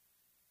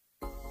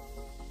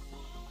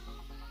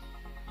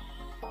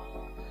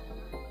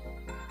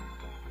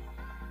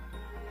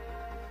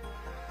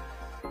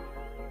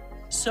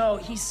So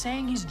he's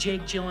saying he's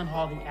Jake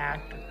Gyllenhaal, the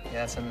actor. Yeah,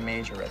 that's a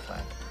major red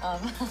flag.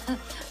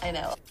 I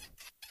know.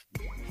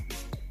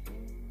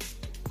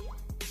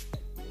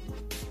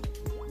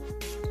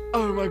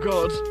 Oh my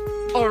god.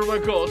 Oh my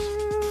god.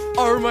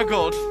 Oh my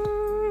god.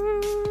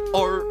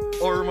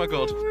 Oh my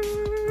god.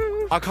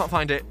 I can't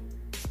find it.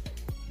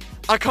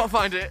 I can't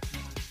find it.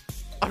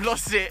 I've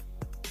lost it.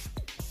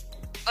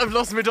 I've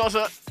lost my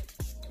daughter.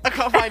 I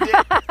can't find it.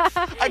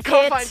 I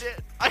can't find it.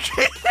 I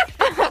can't.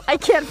 I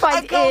can't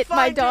find it,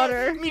 my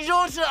daughter. My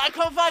daughter, I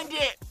can't find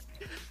it.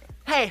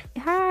 Hey.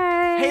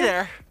 Hi. Hey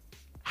there.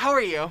 How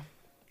are you?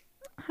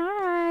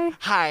 Hi.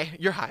 Hi.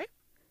 You're high?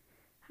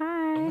 Hi.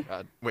 Oh my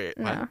god. Wait.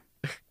 No.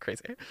 What?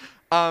 Crazy.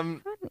 Funny.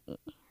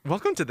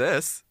 Welcome to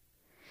this.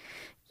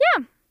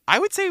 Yeah. I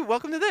would say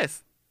welcome to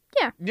this.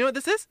 Yeah. You know what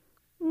this is?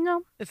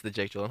 No. It's the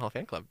Jake Gyllenhaal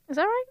fan club. Is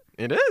that right?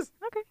 It is.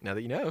 Okay. Now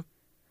that you know.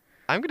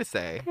 I'm going to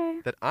say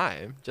that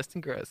I'm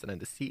Justin Gross, and I'm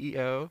the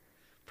CEO,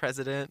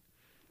 president,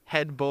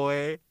 head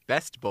boy,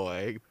 best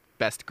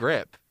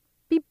grip,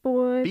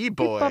 B-boy.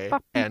 B-boy,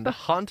 and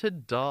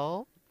haunted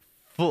doll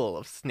full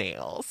of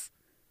snails.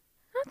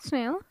 Not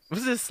snails.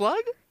 Was it a slug?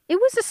 It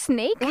was a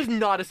snake? It was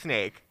not a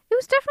snake. It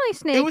was definitely a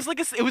snake. It was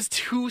it was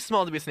too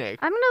small to be a snake.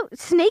 I don't know.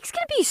 Snakes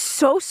can be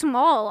so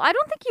small. I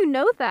don't think you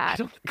know that.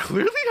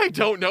 Clearly I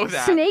don't know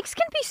that. Snakes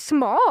can be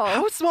small.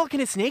 How small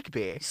can a snake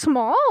be?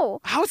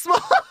 Small. How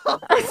small?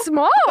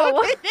 Small.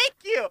 Okay, thank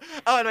you.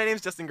 Oh, and my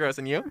name's Justin Gross,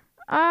 and you?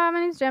 My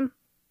name's Jim.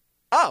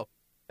 Oh,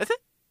 that's it?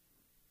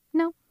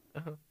 No.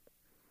 Uh-huh.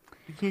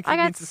 I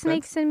got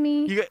snakes in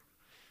me.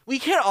 We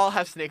can't all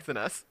have snakes in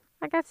us.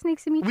 I got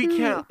snakes in me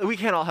too. We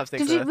can't all have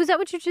snakes in us. Was that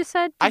what you just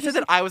said? I said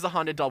that I was a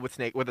haunted doll with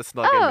a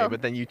slug in me,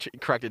 but then you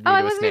corrected me to I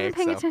a wasn't snake. even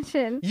paying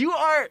attention. You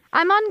are.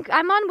 I'm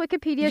on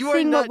Wikipedia You are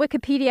seeing not- what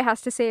Wikipedia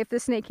has to say if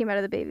the snake came out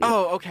of the baby.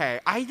 Oh, okay.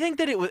 I think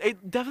that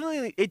it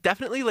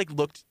definitely like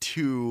looked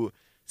too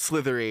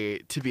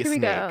slithery to be a Here we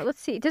snake. go. Let's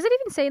see. Does it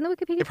even say in the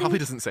Wikipedia It probably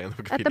page? doesn't say on the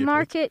Wikipedia At the page.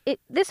 market,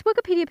 this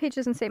Wikipedia page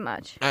doesn't say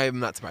much.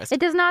 I'm not surprised. It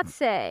does not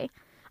say,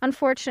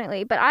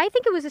 unfortunately, but I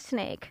think it was a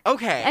snake.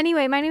 Okay.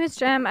 Anyway, my name is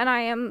Jem, and I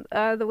am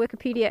the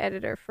Wikipedia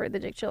editor for the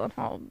Jake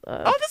Gyllenhaal.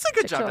 That's a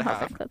good Jake job to Gyllenhaal have.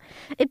 fan club.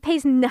 It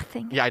pays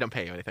nothing. Yeah, I don't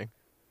pay you anything.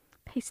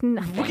 Pays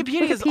nothing.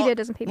 Wikipedia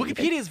doesn't pay me Wikipedia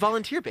anything. is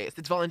volunteer based.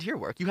 It's volunteer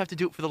work. You have to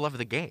do it for the love of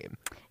the game.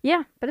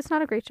 Yeah, but it's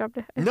not a great job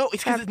to. No,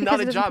 it's because it's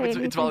not a it doesn't job. pay It's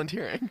anything.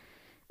 volunteering.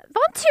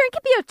 Volunteering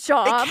can be a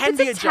job. It can it's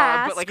be a a job,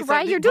 task, but like it's right?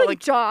 not, You're but doing like,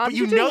 jobs. but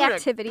you You're know doing they're-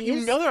 activities. You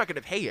know they're not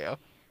going to pay you.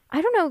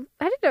 I don't know.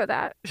 I didn't know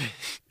that.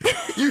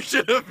 You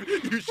should have.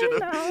 You should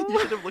know. have. You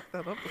should have looked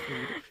that up before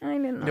you did. I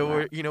didn't know.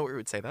 That. You know where it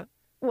would say that?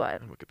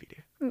 What? On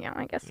Wikipedia. Yeah,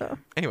 I guess so.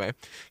 Anyway,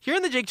 here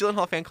in the Jake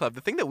Gyllenhaal fan club,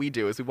 the thing that we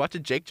do is we watch a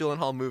Jake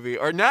Gyllenhaal movie,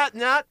 or not.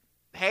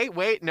 Hey,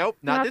 wait, nope,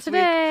 not this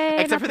today,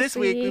 week. Except not for this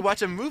week, we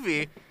watch a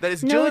movie that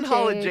is No,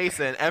 Gyllenhaal Jake.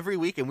 adjacent every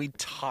week, and we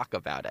talk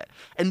about it.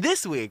 And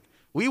this week,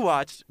 we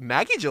watched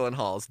Maggie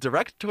Gyllenhaal's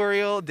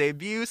directorial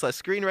debut /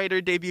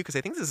 screenwriter debut, because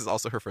I think this is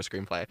also her first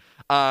screenplay.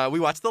 We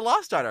watched The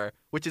Lost Daughter,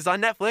 which is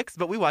on Netflix,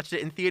 but we watched it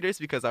in theaters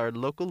because our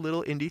local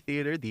little indie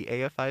theater, the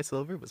AFI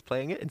Silver, was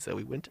playing it, and so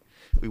we went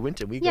and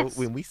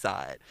we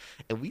saw it,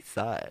 and we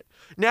saw it.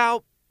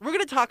 Now, we're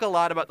going to talk a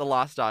lot about The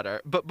Lost Daughter,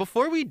 but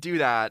before we do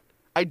that,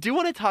 I do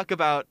want to talk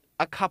about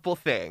a couple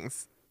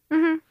things.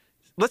 Mm-hmm.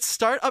 Let's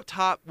start up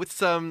top with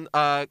some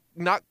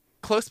not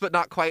close but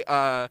not quite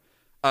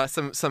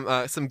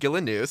some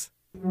Gillen news.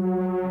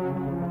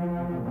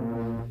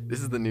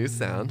 This is the news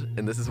sound,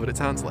 and this is what it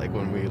sounds like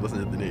when we listen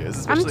to the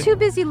news. I'm too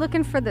busy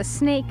looking for the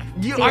snake.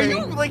 Are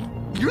you like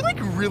you're like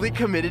really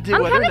committed to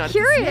I'm whether or kinda not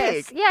curious.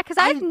 it's a snake? Yeah, 'cause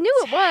I knew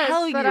it was,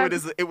 Telling but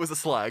you it was a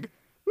slug.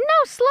 No,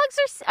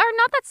 slugs are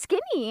not that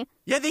skinny.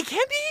 Yeah, they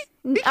can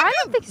be. They can I be.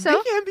 don't think so.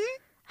 They can be.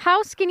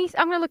 How skinny?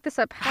 I'm gonna look this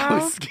up.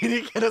 How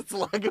skinny can a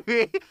slug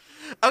be?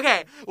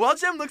 Okay, while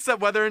Jem looks up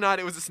whether or not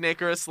it was a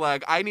snake or a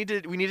slug, we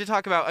need to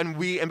talk about, and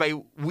by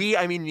we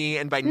I mean me,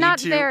 and by Not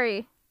need to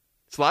very.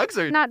 Slugs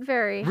or Not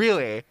very.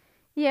 Really?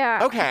 Yeah.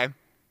 Okay.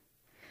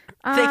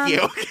 Thank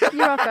you.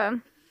 You're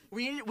welcome.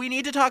 We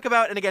need to talk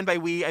about, and again by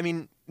we I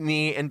mean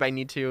me, and by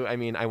need to I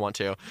mean I want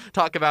to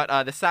talk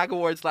about the SAG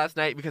Awards last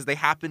night, because they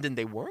happened and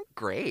they weren't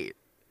great,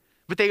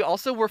 but they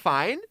also were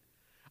fine.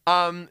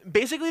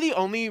 Basically the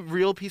only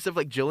real piece of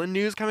like Gyllen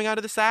news coming out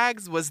of the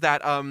SAGs was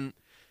that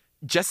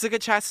Jessica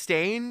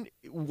Chastain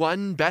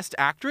won Best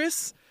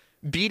Actress,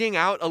 beating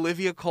out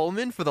Olivia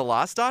Colman for The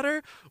Lost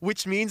Daughter,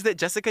 which means that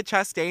Jessica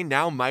Chastain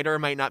now might or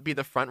might not be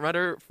the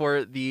frontrunner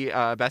for the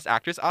Best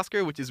Actress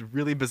Oscar, which is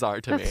really bizarre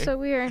to me. That's so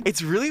weird.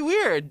 It's really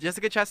weird.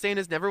 Jessica Chastain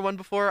has never won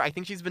before. I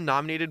think she's been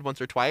nominated once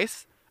or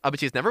twice, but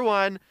she's never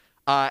won.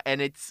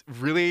 And it's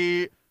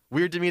really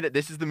weird to me that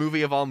this is the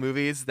movie of all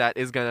movies that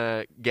is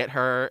gonna get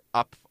her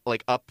up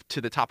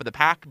to the top of the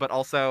pack. But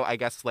also, I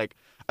guess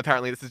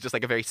apparently this is just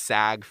like a very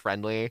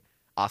SAG-friendly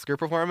Oscar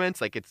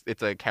performance. Like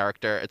it's a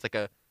character. It's like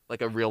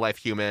a real life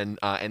human,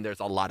 and there's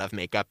a lot of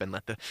makeup, and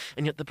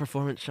yet the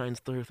performance shines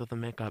through the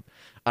makeup.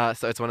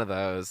 So it's one of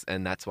those,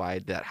 and that's why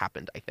that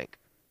happened, I think.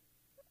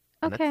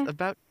 And Okay. that's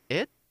about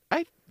it,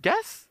 I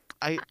guess.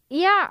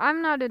 Yeah,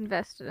 I'm not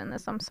invested in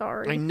this. I'm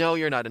sorry. I know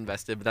you're not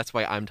invested, but that's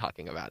why I'm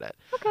talking about it.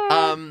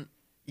 Okay.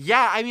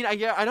 Yeah, I mean, I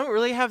don't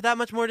really have that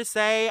much more to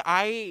say.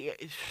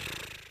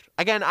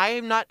 Again, I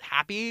am not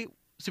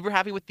super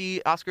happy with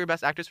the Oscar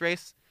Best Actress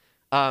race.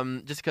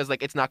 Just because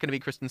like it's not going to be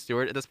Kristen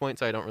Stewart at this point,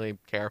 so I don't really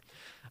care.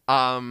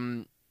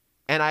 And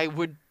I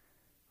would,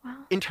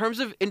 in terms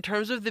of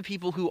the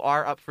people who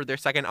are up for their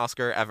second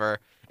Oscar ever,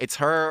 it's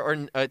her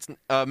or it's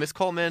Miss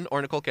Coleman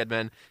or Nicole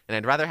Kidman, and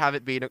I'd rather have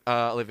it be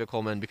Olivia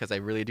Colman because I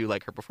really do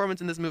like her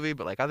performance in this movie.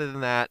 But like other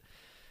than that,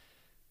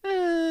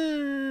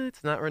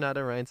 it's not Renata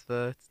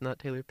Reinsve, it's not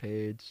Taylor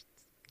Page, it's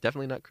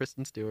definitely not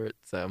Kristen Stewart.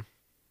 So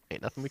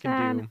ain't nothing we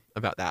can do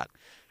about that.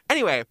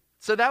 Anyway.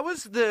 So that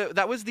was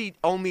the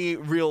only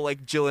real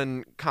like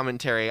Gillen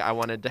commentary I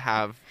wanted to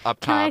have up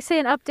top. Can I say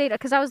an update?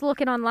 Because I was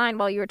looking online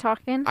while you were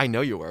talking. I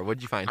know you were. What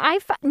did you find?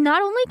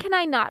 Not only can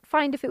I not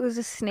find if it was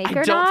a snake or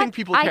not. I don't think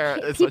people care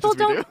as much as we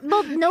do.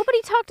 Well,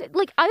 nobody talked.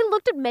 Like I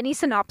looked at many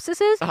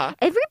synopsises.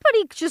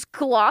 Everybody just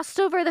glossed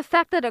over the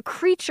fact that a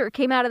creature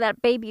came out of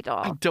that baby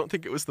doll. I don't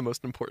think it was the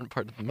most important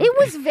part of the movie. It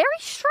was very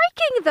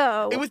striking,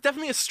 though. It was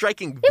definitely a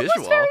striking visual. It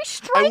was very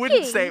striking. I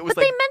wouldn't say it was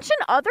but they mentioned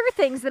other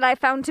things that I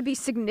found to be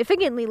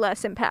significantly less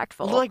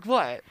impactful. Like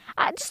what?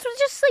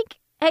 Just like,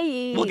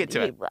 hey, we'll get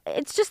to it.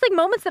 It's just like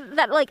moments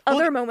that like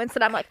other moments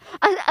that I'm like,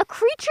 a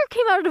creature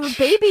came out of a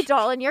baby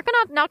doll, and you're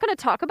not gonna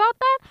talk about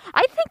that?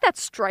 I think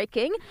that's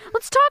striking.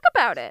 Let's talk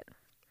about it.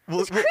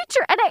 This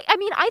creature, and I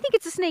mean, I think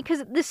it's a snake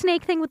because the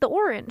snake thing with the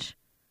orange.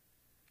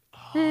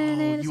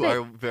 Oh, you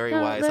are very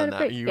wise on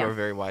that. You are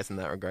very wise in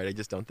that regard. I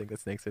just don't think that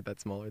snakes are that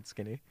small or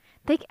skinny.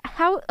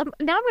 Now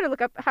I'm going to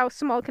look up how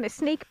small can a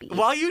snake be.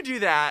 While you do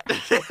that,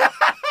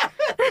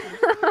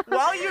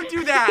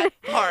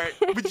 part,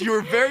 which you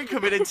were very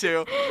committed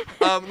to,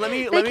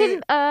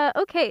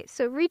 okay,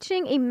 so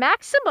reaching a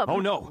maximum. Oh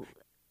no.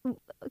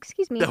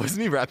 Excuse me. That was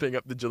me wrapping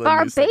up the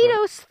Gyllenhaal.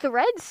 Barbados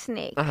thread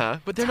snake.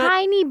 But they're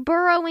tiny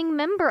burrowing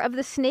member of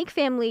the snake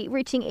family,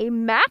 reaching a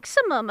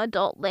maximum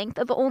adult length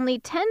of only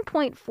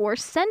 10.4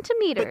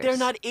 centimeters. But they're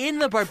not in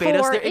the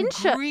Barbados. They're in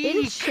Greek.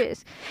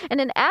 Inches.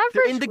 And an average.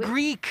 They're in the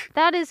Greek.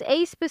 That is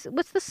a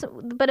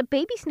but a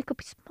baby snake could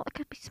be small. It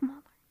could be smaller.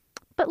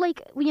 But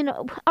like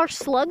are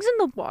slugs in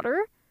the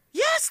water?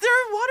 Yes, they're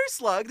water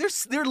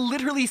slugs. They're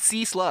literally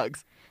sea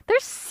slugs. They're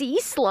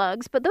sea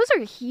slugs, but those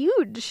are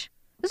huge.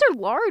 Those are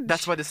large.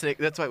 That's why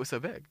it was so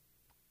big.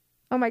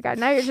 Oh my god!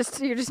 Now you're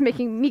just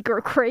making me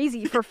go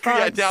crazy for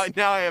fun. Yeah,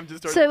 now I am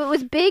just. So it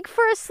was big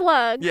for a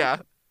slug. Yeah,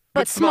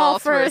 but small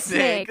for a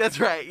snake. That's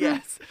right.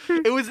 Yes,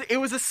 it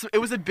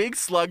was a big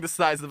slug the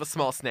size of a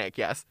small snake.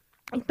 Yes.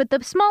 But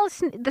the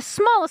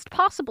smallest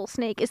possible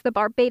snake is the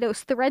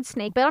Barbados thread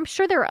snake. But I'm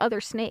sure there are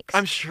other snakes.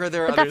 I'm sure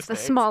there are but other that's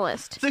snakes. The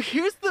smallest. So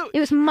here's the. It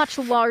was much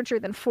larger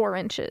than 4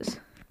 inches.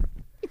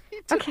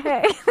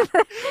 Okay.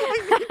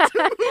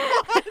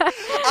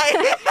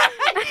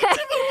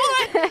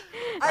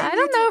 I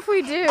don't know if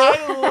we do.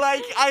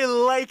 I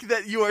like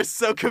that you are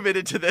so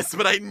committed to this,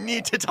 but I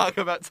need to talk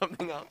about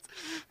something else.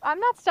 I'm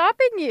not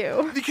stopping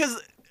you.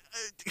 Because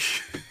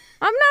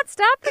I'm not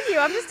stopping you.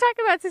 I'm just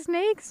talking about the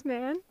snakes,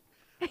 man.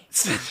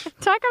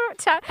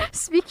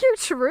 Speak your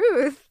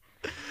truth.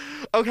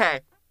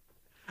 Okay.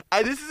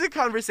 This is a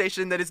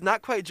conversation that is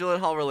not quite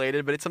Gyllenhaal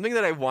related, but it's something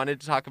that I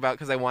wanted to talk about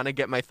because I want to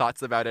get my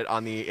thoughts about it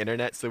on the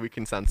internet so we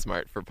can sound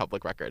smart for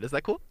public record. Is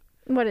that cool?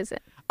 What is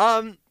it?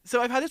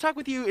 So I've had to talk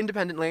with you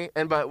independently,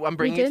 but I'm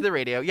bringing it to the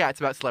radio. Yeah,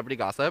 it's about celebrity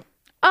gossip.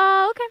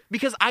 Oh, okay.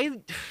 Because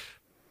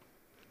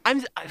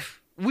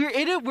we're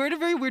in a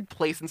very weird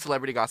place in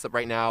celebrity gossip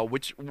right now,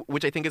 which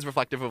I think is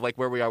reflective of like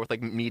where we are with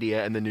like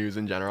media and the news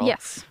in general.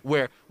 Yes.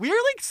 Where we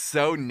are like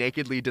so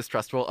nakedly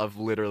distrustful of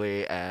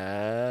literally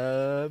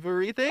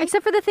everything.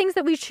 Except for the things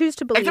that we choose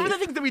to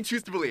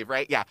believe.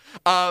 Right? Yeah.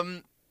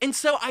 And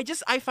so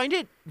I find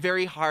it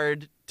very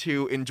hard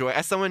to enjoy,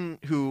 as someone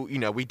who,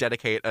 we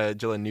dedicate a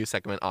Gyllen news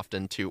segment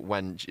often to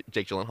when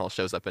Jake Gyllenhaal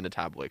shows up in a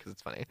tabloid because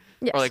it's funny.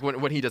 Yes. Or like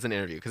when he does an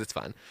interview because it's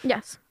fun.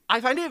 Yes. I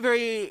find it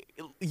very,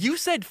 you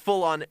said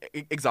full on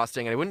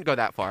exhausting, and I wouldn't go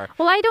that far.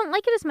 Well, I don't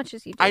like it as much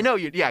as you do. I know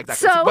you, yeah,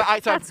 exactly.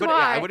 That's why. Yeah,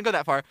 I wouldn't go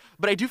that far.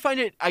 But I do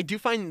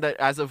find that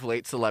as of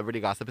late, celebrity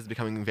gossip is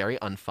becoming very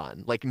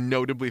unfun, like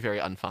notably very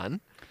unfun.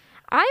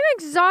 I'm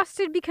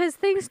exhausted because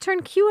things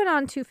turn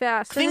QAnon too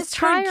fast. Things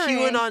turn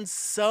QAnon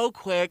so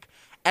quick.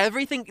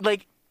 Everything,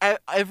 like,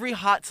 every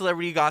hot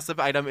celebrity gossip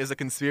item is a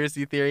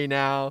conspiracy theory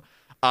now.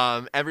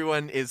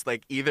 Everyone is,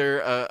 like, either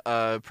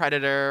a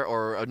predator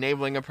or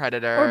enabling a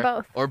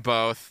predator. Or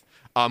both.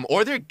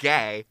 Or they're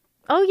gay.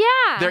 Oh,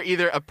 yeah. They're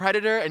either a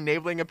predator,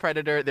 enabling a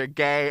predator, they're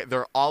gay,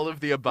 they're all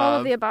of the above. All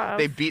of the above.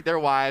 They beat their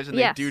wives and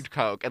they do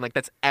coke. And, like,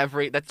 that's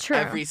True.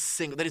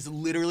 that is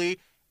literally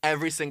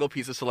every single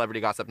piece of celebrity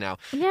gossip now.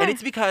 Yeah. And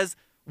it's because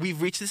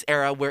we've reached this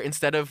era where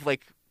instead of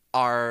like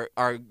our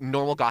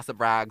normal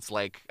gossip rags,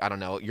 like, I don't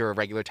know, your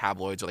regular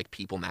tabloids or like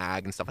People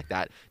Mag and stuff like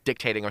that,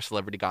 dictating our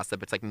celebrity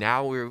gossip, it's like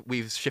now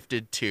we've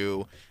shifted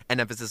to an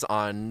emphasis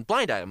on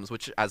blind items,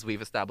 which, as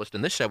we've established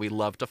in this show, we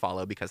love to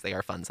follow because they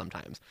are fun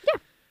sometimes. Yeah.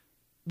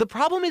 the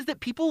problem is that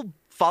people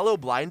follow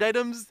blind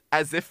items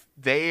as if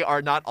they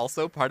are not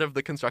also part of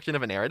the construction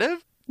of a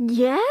narrative.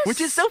 Yes.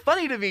 Which is so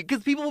funny to me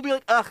because people will be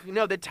like, ugh,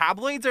 no, the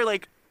tabloids are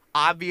like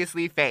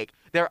obviously fake.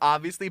 They're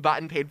obviously bought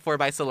and paid for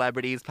by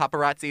celebrities.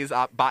 Paparazzi is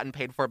bought and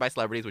paid for by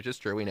celebrities, which is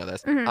true. We know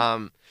this.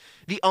 Mm-hmm.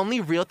 The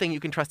only real thing you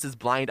can trust is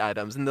blind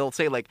items. And they'll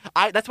say, like,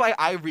 that's why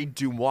I read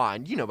Dumois.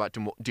 And you know about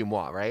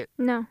Dumois, right?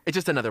 No. It's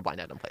just another blind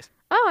item place.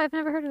 Oh, I've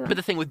never heard of that. But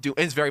the thing with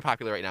it's very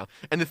popular right now.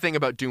 And the thing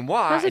about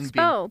Dumois How's it and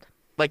spelled?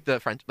 like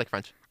French.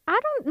 I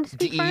don't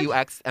speak French.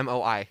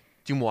 Deuxmoi.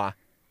 Dumois.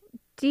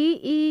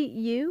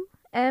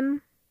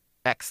 Deum.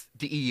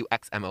 Deuxmoi.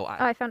 Oh,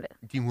 I found it.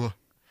 Dumois.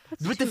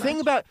 That's But too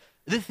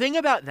the thing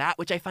about that,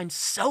 which I find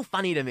so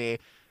funny to me,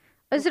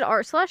 Is it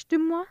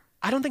r/Dumois?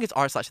 I I don't think it's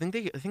r/. I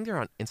think they're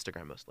on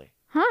Instagram mostly.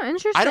 Huh,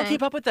 interesting. I don't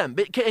keep up with them,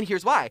 and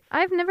here's why.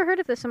 I've never heard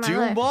of this in my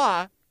life.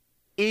 Dumois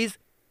is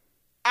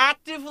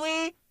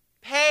actively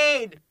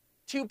paid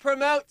to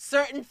promote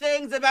certain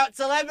things about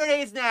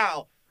celebrities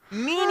now.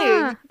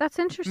 Meaning, that's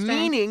interesting.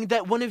 Meaning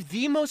that one of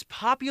the most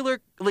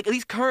popular, like at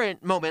least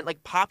current moment,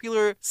 like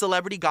popular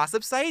celebrity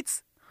gossip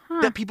sites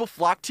that people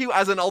flock to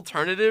as an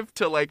alternative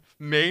to like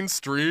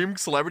mainstream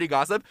celebrity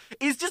gossip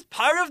is just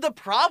part of the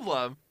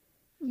problem.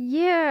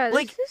 Yeah,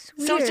 Like, this is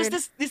weird. so it's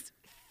just this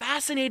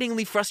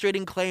fascinatingly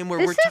frustrating claim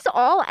where This is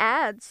all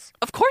ads.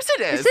 Of course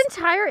it is. This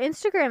entire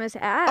Instagram is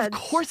ads. Of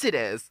course it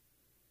is.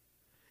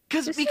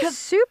 Because is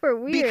super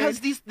weird.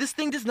 Because this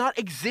thing does not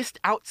exist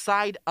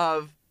outside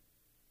of,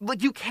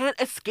 like, you can't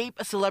escape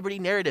a celebrity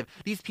narrative.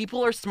 These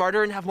people are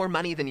smarter and have more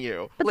money than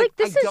you. But like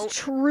this is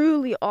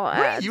truly all ads.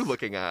 What are you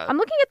looking at? I'm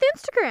looking at the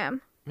Instagram.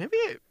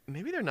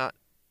 Maybe they're not.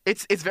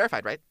 It's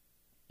verified, right?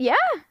 Yeah.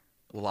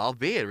 Well, I'll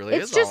be. It really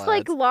is. It's just all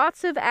like ads.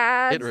 lots of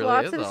ads, It really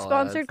lots is of all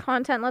sponsored ads.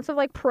 content, lots of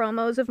like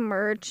promos of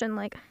merch and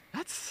like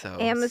That's so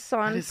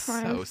Amazon that is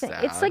Prime so thing.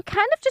 sad. It's like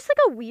kind of just like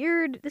a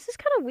weird. This is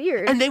kind of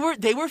weird. And they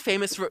were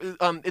famous for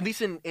at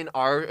least in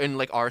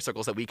our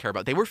circles that we care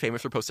about. They were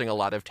famous for posting a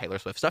lot of Taylor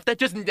Swift stuff that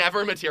just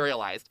never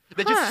materialized.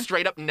 That just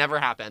straight up never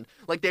happened.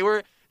 Like they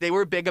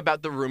were big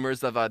about the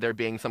rumors of there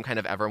being some kind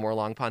of Evermore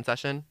long pawn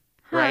session.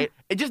 Right?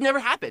 It just never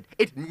happened.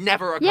 It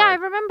never occurred. Yeah, I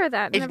remember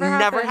that. It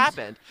never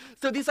happened.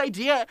 So this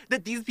idea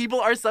that these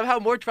people are somehow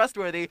more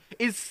trustworthy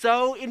is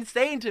so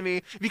insane to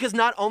me because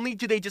not only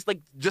do they just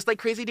like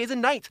Crazy Days and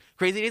Nights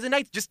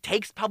just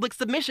takes public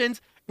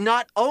submissions,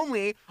 not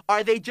only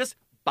are they just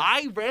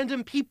by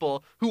random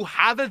people who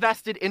have a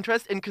vested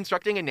interest in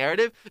constructing a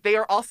narrative, they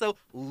are also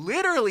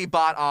literally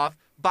bought off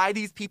by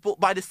these people,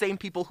 by the same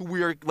people who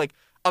we are like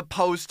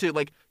opposed to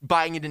like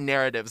buying into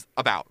narratives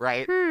about,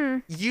 right?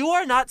 You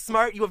are not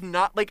smart. You have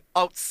not like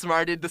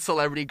outsmarted the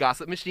celebrity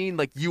gossip machine.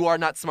 Like you are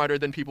not smarter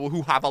than people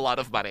who have a lot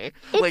of money.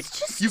 It's like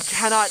just you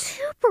cannot.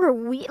 super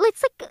weird.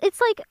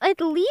 It's like at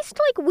least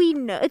like we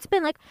know. It's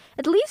been like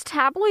at least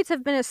tabloids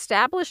have been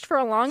established for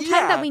a long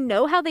time that we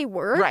know how they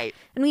work, Right?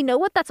 And we know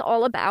what that's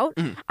all about.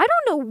 I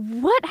don't know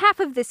what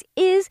half of this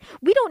is.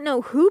 We don't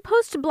know who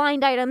posts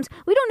blind items.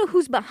 We don't know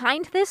who's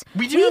behind this.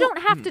 We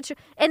don't have to,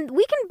 and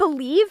we can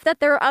believe that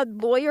they're a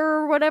lawyer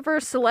or whatever,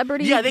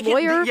 celebrity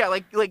lawyer.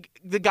 Like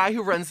the guy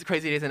who runs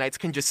Crazy Days and Nights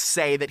can just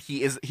say that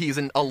he's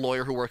a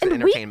lawyer who works in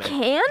entertainment. We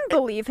can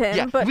believe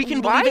him, but we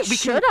can why believe it.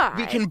 should I?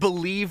 We can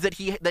believe that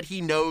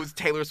he knows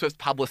Taylor Swift's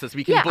publicist.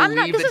 We can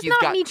believe this that is he's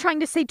not got me trying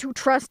to say to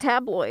trust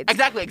tabloids.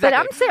 Exactly. But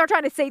I'm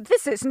trying to say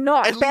this is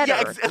not better.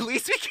 At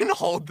least we can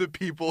hold the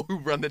people who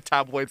run the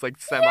tabloids like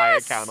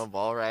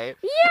semi-accountable, right?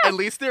 Yeah. At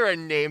least there are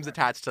names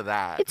attached to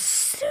that. It's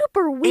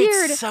super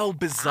weird. It's so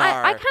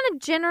bizarre. I kind of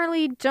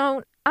generally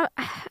don't.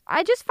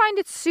 I just find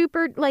it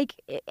super, like,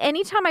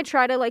 anytime I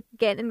try to, like,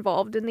 get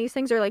involved in these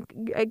things or, like,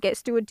 I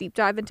guess do a deep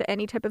dive into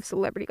any type of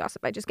celebrity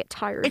gossip, I just get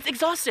tired. It's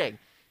exhausting.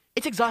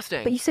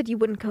 But you said you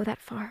wouldn't go that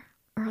far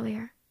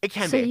earlier. It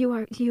can so be. you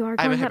are going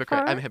I'm a that hypocrite.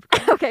 far? I'm a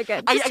hypocrite. Okay,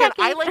 good.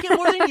 I like it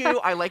more than you.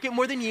 I like it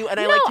more than you, and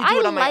I like to do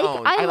it on my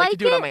own. I like to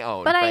do it on my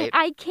own. But right?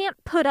 I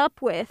can't put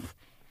up with.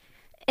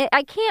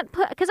 I can't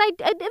put, because I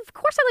of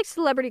course I like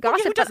celebrity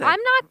gossip, but doesn't? I'm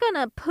not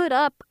gonna put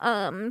up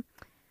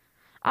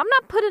I'm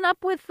not putting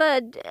up with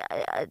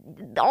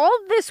all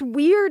this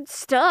weird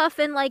stuff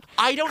and like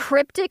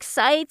cryptic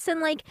sites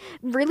and like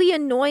really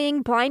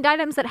annoying blind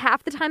items that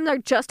half the time they're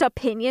just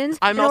opinions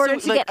in order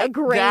to get a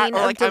grain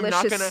of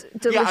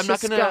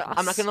delicious goss.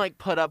 I'm not gonna like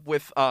put up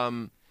with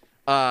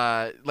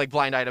like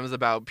blind items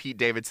about Pete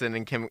Davidson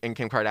and Kim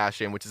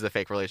Kardashian, which is a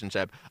fake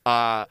relationship.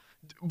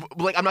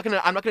 Like I'm not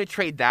gonna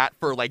trade that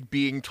for like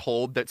being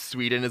told that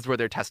Sweden is where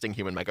they're testing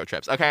human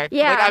microchips. Okay,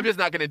 yeah, like I'm just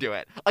not gonna do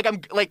it. Like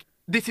I'm like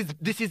this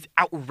is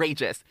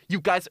outrageous.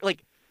 You guys are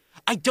like,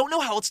 I don't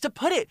know how else to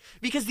put it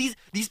because these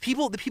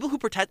people, the people who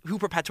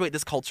perpetuate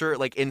this culture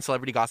like in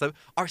celebrity gossip,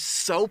 are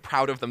so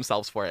proud of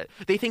themselves for it.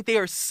 They think they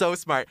are so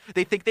smart.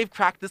 They think they've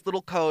cracked this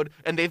little code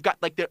and they've got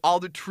like all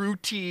the true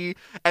tea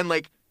and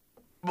like.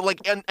 like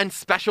and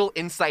special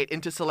insight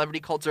into celebrity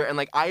culture, and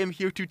like I am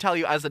here to tell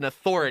you as an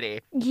authority.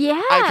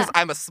 Yeah. Because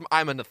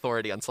I'm an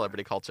authority on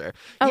celebrity culture.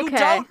 You Okay.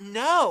 don't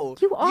know.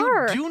 You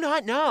are. You do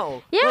not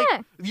know. Yeah.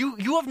 Like,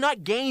 you have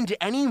not gained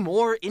any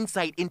more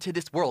insight into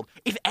this world.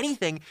 If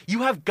anything,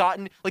 you've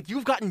gotten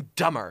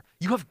dumber.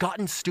 You have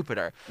gotten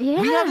stupider.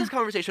 Yeah. We have this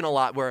conversation a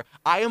lot where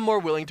I am more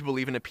willing to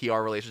believe in a PR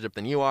relationship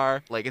than you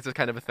are. Like it's a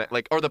kind of a thing.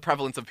 Like or the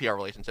prevalence of PR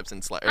relationships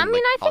in I mean,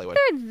 I Hollywood.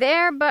 think they're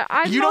there, but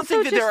I'm You don't also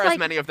think that just, there are like, as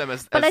many of them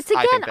as But as it's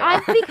again, I think there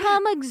I've are.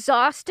 become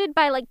exhausted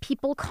by like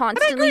people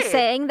constantly agree.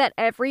 saying that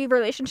every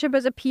relationship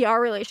is a PR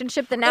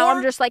relationship. That now Or-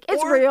 I'm just like,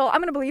 it's or- real.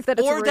 I'm gonna believe that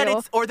it's or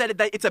real.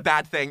 that it's a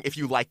bad thing if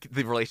you like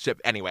the relationship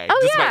anyway, Oh,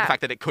 despite yeah. the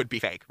fact that it could be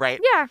fake, right?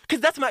 Yeah.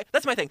 Because that's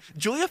my thing.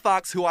 Julia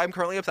Fox, who I'm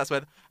currently obsessed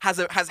with, has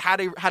had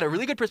a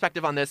really good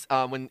perspective on this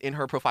when in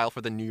her profile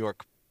for the New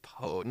York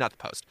not the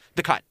Post,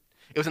 The Cut.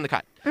 It was in The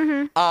Cut,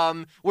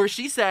 where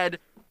she said,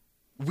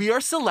 "We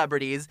are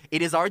celebrities.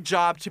 It is our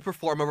job to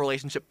perform a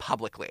relationship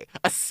publicly,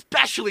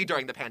 especially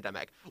during the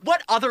pandemic.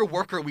 What other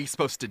work are we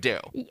supposed to do?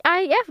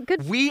 Yeah,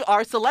 good. We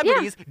are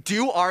celebrities.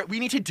 We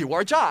need to do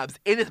our jobs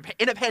in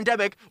a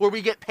pandemic where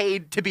we get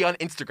paid to be on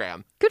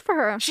Instagram." Good for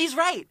her. She's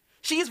right.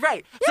 She's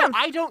right. Yeah. So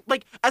I don't,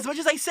 like, as much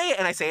as I say it,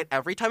 and I say it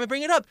every time I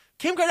bring it up,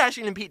 Kim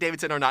Kardashian and Pete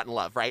Davidson are not in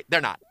love, right?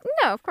 They're not.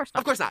 No, of course not.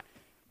 Of course not.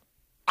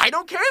 I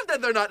don't care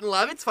if they're not in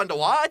love. It's fun to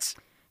watch.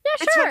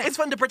 Yeah, sure. It's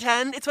fun to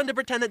pretend. It's fun to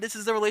pretend that this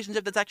is a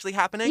relationship that's actually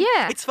happening.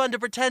 Yeah. It's fun to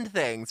pretend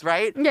things,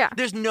 right? Yeah.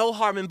 There's no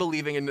harm in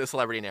believing in the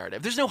celebrity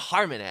narrative. There's no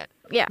harm in it.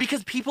 Yeah.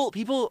 Because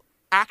people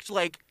act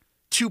like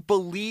to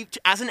believe,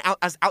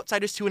 as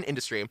outsiders to an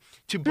industry,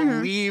 to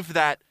believe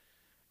that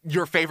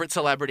your favorite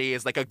celebrity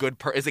is like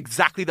is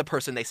exactly the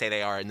person they say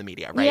they are in the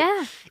media, right?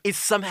 Yeah. Is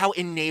somehow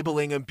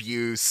enabling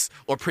abuse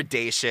or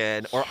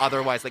predation or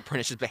otherwise like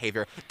pernicious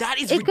behavior. That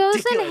is It goes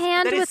ridiculous. in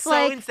hand That is with so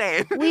like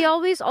insane. we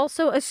always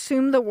also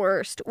assume the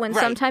worst when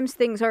Right. sometimes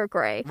things are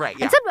gray. Right,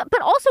 And yeah.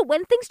 but also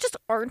when things just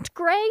aren't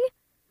gray,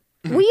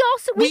 we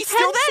We still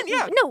tend then, to,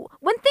 yeah. No,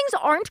 when things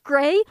aren't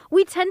gray,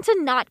 we tend to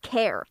not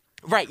care.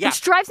 Right, yeah. Which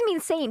drives me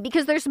insane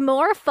because there's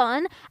more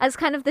fun as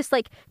kind of this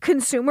like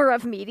consumer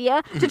of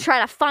media to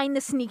try to find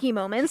the sneaky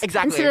moments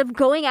Exactly. instead of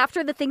going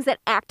after the things that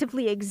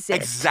actively exist.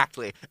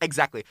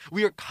 Exactly.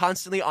 We are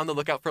constantly on the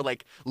lookout for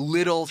like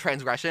little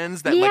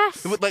transgressions that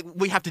Yes. like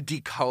we have to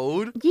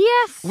decode.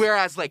 Yes.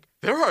 Whereas like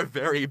there are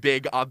very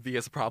big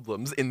obvious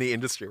problems in the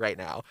industry right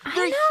now.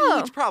 There know. are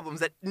huge problems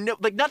that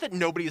not that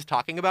nobody is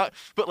talking about,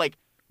 but like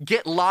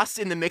get lost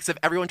in the mix of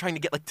everyone trying to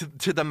get like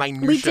to the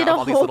minutia We did of a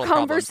all these whole little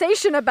problems.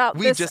 conversation about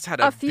We this just had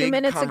a a few big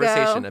minutes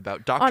conversation ago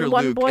about Dr. on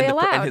One Luke Boy and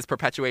Aloud. his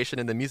perpetuation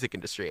in the music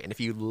industry. And if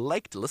you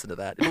like to listen to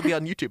that, it'll be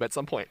on YouTube at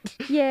some point.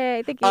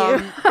 Yay, thank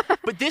you.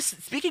 But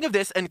speaking of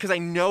this, and because I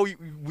know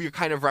we're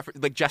kind of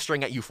like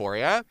gesturing at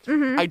Euphoria,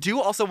 I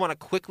do also want to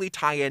quickly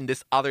tie in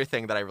this other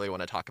thing that I really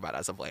want to talk about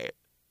as of late.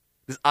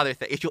 This other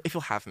thing, if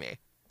you'll have me,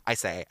 I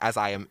say, as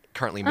I am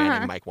currently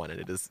manning Mic 1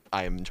 and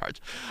I am in charge.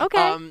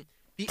 Okay.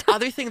 The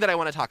other thing that I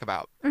want to talk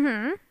about.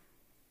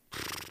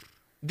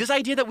 This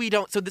idea that we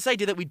don't take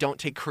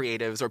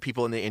creatives or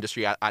people in the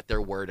industry at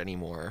their word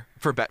anymore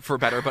for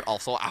better, but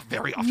also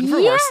very often for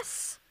worse.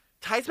 Yes.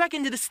 Ties back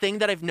into this thing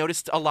that I've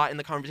noticed a lot in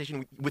the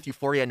conversation with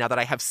Euphoria now that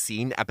I have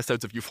seen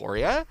episodes of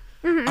Euphoria.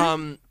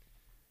 I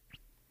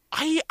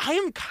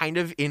am kind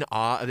of in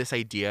awe of this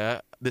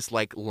idea, this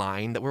like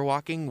line that we're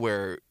walking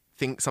where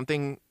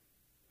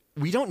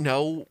we don't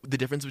know the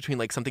difference between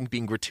like something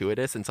being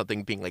gratuitous and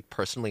something being like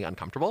personally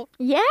uncomfortable.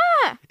 Yeah.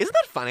 Isn't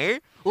that funny?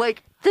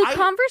 Like The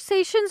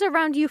conversations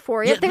around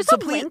Euphoria. Yeah, There's so a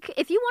please- link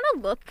if you want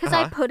to look because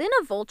I put in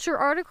a Vulture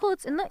article.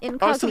 It's in the Oh,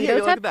 incognito so yeah,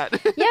 look tab. at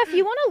that. Yeah, if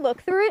you want to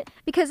look through it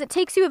because it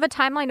takes you of a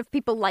timeline of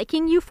people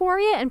liking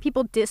Euphoria and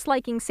people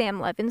disliking Sam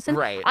Levinson.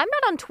 Right. I'm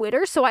not on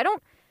Twitter, so I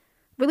don't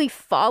really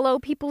follow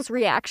people's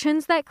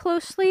reactions that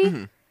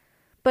closely.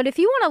 But if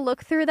you want to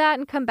look through that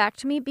and come back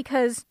to me,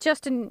 because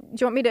Justin, do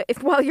you want me to,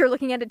 while you're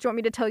looking at it, do you want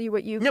me to tell you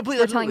what you No, please,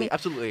 were telling me?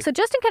 absolutely. So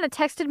Justin kind of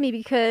texted me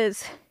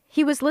because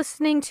he was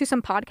listening to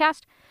some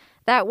podcast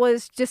that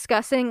was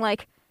discussing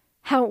like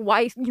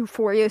why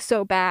Euphoria is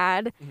so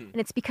bad, and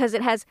it's because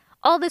it has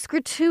all this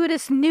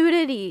gratuitous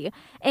nudity,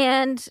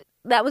 and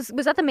that was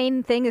that the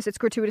main thing? Is it's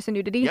gratuitous and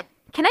nudity? Yep.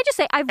 Can I just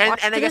say I've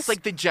watched and I this guess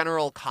like the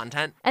general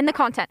content. and the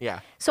content. Yeah.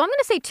 So I'm going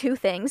to say two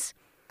things.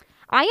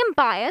 I am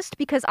biased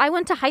because I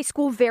went to high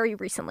school very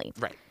recently.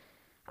 Right.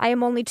 I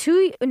am only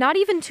not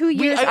even 2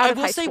 years out I of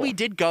will high say school. we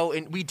did go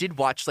and we did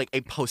watch like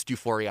a post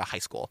Euphoria high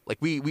school. Like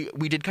we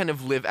did kind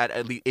of live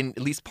at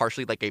least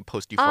partially like a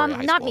post Euphoria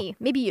high not school. me,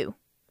 maybe you.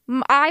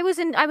 I was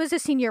a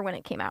senior when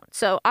it came out,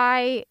 so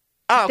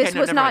Oh, okay, this no,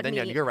 was never not mind. Then me.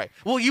 yeah, you're right.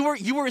 Well, you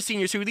were a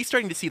senior, so you're at least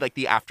starting to see like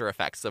the after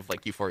effects of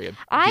like Euphoria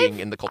I've- being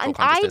in the cultural and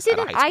consciousness at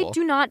a high school. I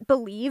do not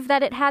believe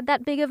that it had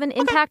that big of an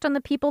impact on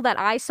the people that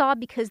I saw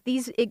because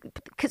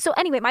so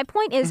anyway, my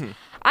point is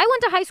I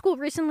went to high school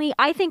recently.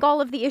 I think all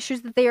of the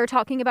issues that they are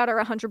talking about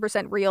are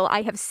 100% real.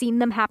 I have seen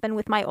them happen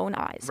with my own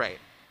eyes. Right.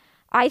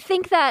 I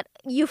think that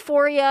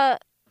Euphoria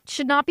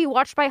should not be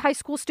watched by high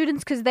school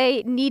students because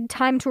they need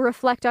time to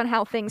reflect on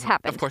how things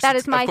happen. Of course, that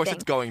is my Of course, thing.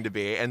 it's going to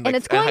be, and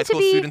it's going high to school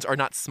be... students are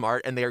not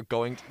smart, and they are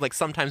going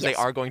sometimes Yes. they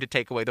are going to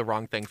take away the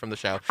wrong thing from the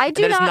show. I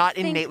do and that not is not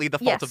think... innately the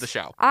fault yes. of the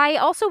show. I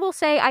also will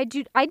say I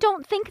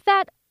don't think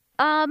that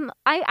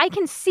I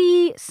can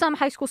see some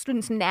high school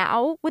students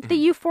now with the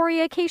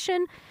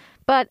Euphoria-cation,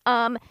 but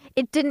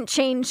it didn't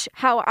change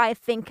how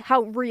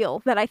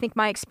real that I think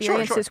my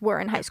experiences were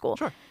in high school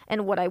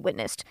and what I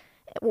witnessed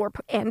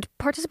and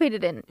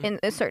participated in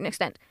a certain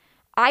extent.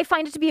 I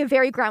find it to be a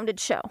very grounded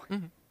show.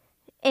 Mm-hmm.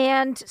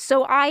 And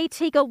so I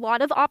take a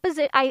lot of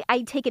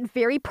I take it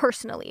very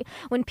personally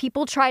when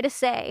people try to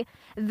say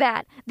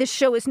that this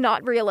show is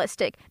not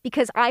realistic,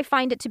 because I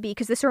find it to be,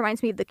 because this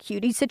reminds me of the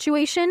Cutie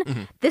situation.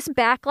 Mm-hmm. This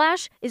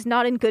backlash is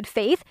not in good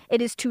faith. It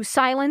is to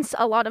silence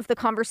a lot of the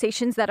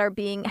conversations that are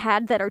being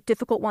had that are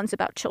difficult ones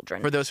about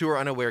children. For those who are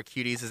unaware,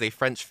 Cuties is a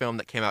French film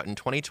that came out in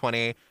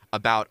 2020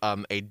 about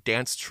a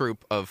dance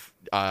troupe of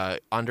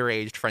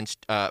underage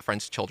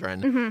French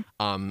children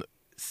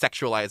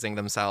sexualizing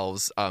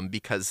themselves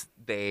because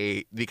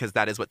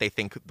that is what they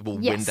think will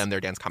win them their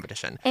dance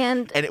competition.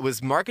 And it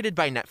was marketed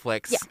by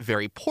Netflix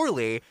very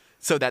poorly,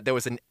 so that there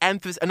was an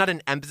emphasis, not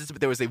an emphasis,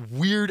 but there was a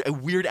weird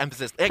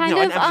emphasis. Kind of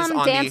an emphasis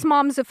on dance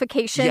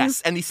momsification.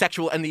 Yes, and the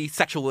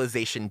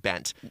sexualization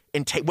bent.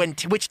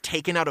 Which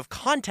taken out of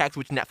context,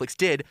 which Netflix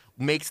did,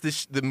 makes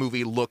the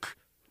movie look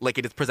like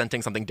it is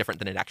presenting something different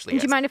than it actually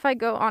is. Do you mind if I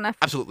go on?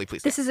 Absolutely,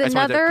 please. This is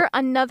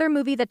another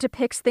movie that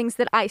depicts things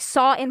that I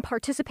saw and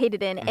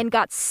participated in and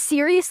got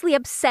seriously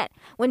upset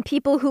when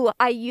people who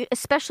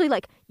especially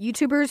like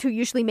YouTubers who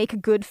usually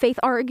make good faith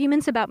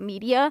arguments about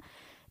media,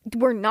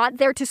 were not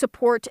there to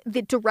support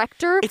the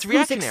director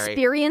whose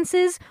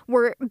experiences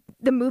were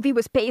the movie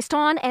was based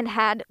on and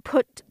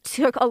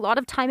took a lot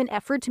of time and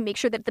effort to make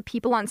sure that the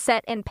people on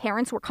set and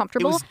parents were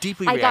comfortable. It was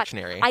deeply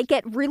reactionary. I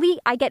get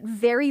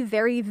very,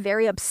 very,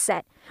 very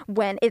upset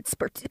when it's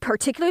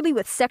particularly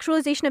with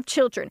sexualization of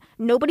children.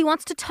 Nobody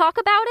wants to talk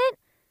about it.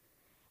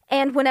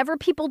 And whenever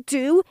people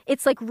do,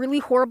 it's like really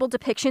horrible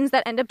depictions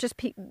that end up just,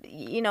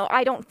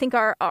 I don't think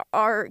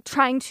are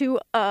trying to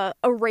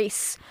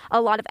erase a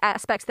lot of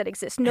aspects that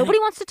exist. Nobody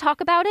wants to talk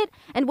about it.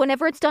 And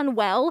whenever it's done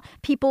well,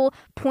 people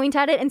point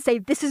at it and say,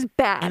 this is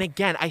bad. And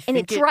again,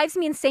 it drives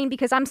me insane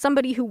because I'm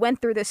somebody who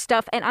went through this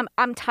stuff, and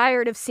I'm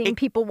tired of seeing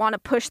people want to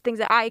push things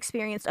that I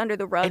experienced under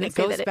the rug and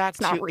say that it's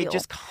not real. It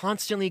just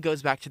constantly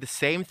goes back to the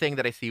same thing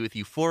that I see with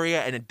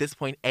Euphoria, and at this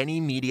point, any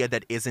media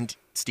that isn't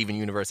Steven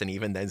Universe, and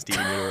even then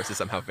Steven Universe is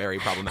somehow very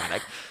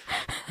problematic,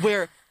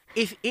 where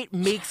if it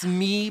makes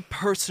me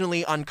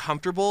personally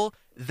uncomfortable,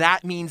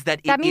 that means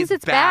that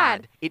it's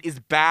bad. It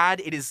is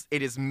bad. It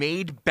is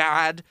made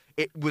bad.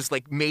 It was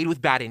like made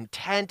with bad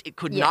intent. It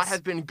could not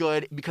have been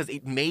good because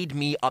it made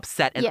me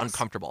upset and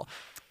uncomfortable.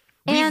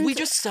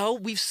 We've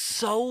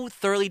so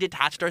thoroughly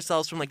detached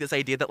ourselves from like this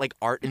idea that like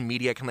art and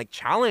media can like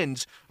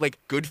challenge like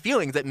good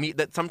feelings,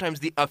 that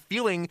sometimes a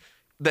feeling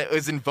that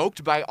is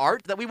invoked by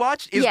art that we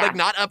watch is like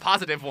not a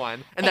positive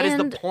one, and that is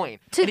the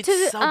point.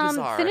 It's so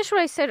bizarre. Finish what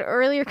I said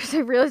earlier, because I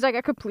realized I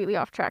got completely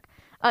off track.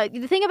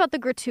 The thing about the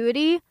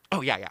gratuity.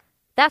 Oh yeah.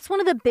 That's one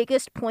of the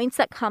biggest points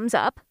that comes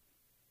up.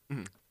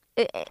 Mm-hmm.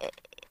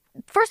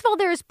 First of all,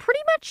 there is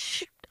pretty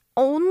much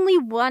only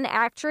one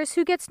actress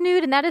who gets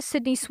nude, and that is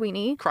Sydney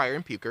Sweeney. Crier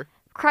and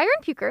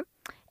Puker.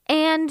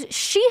 And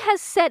she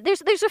has said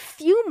there's a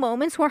few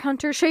moments where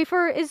Hunter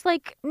Schafer is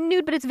like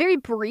nude, but it's very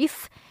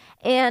brief.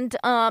 And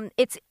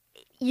it's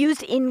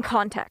used in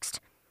context.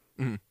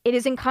 Mm-hmm. It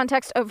is in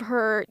context of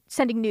her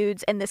sending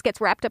nudes, and this gets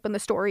wrapped up in the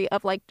story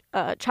of like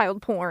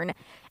child porn,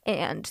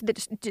 and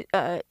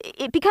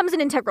it becomes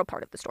an integral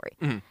part of the story.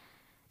 Mm-hmm.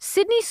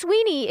 Sydney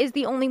Sweeney is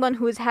the only one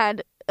who has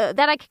had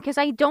because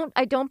I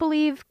don't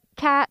believe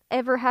Kat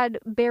ever had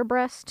bare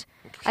breast.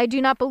 I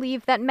do not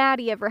believe that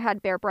Maddie ever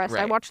had bare breast.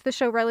 Right. I watched the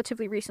show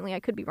relatively recently. I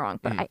could be wrong,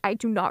 but I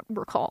do not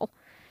recall.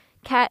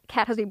 Kat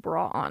has a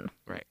bra on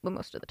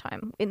most of the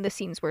time in the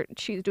scenes where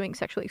she's doing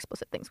sexually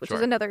explicit things, which is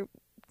another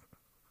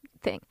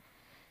thing.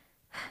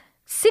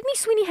 Sydney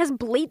Sweeney has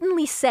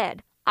blatantly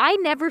said, I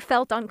never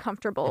felt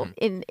uncomfortable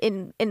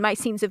in my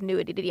scenes of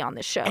nudity on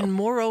this show. And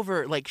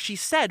moreover, like she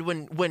said,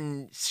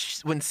 when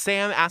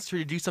Sam asked her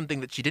to do something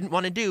that she didn't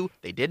want to do,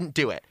 they didn't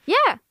do it.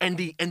 Yeah. And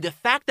the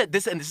fact that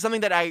this is something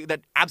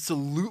that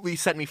absolutely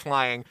sent me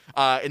flying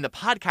in the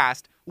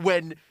podcast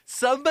when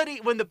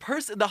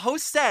the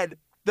host said,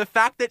 the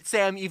fact that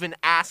Sam even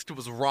asked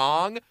was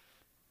wrong.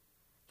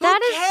 Who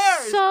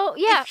cares? So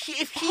yeah.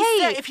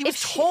 If he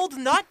was told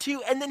not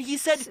to, and then he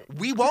said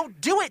we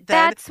won't do it,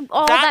 then that's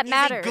all that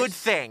matters. That is a good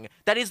thing.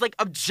 That is like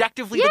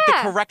objectively the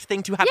correct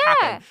thing to have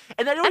happen.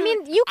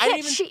 And you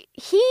can't.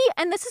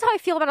 And this is how I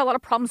feel about a lot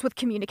of problems with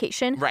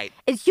communication. Right.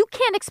 Is you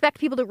can't expect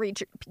people to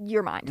read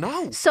your mind.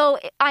 No. So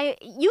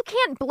you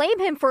can't blame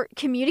him for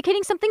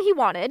communicating something he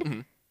wanted. Mm-hmm.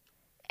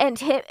 And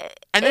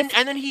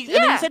then he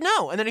said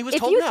no, and then he was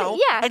told no,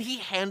 and he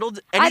handled.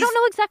 And I don't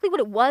know exactly what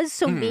it was,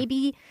 so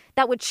maybe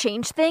that would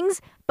change things,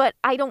 but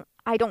I don't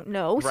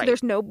know. So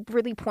there's no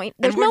really point.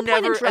 There's no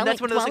point in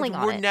dwelling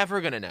on it. We're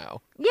never gonna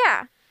know.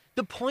 Yeah.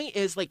 The point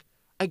is like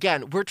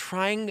again, we're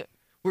trying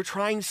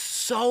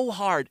so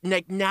hard.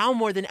 Like now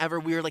more than ever,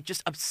 we're like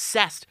just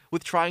obsessed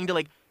with trying to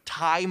like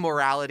tie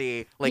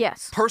morality, like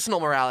personal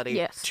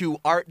morality, to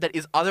art that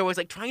is otherwise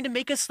like trying to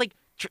make us like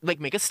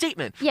make a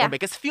statement or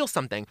make us feel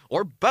something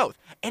or both.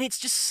 And it's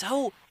just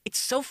so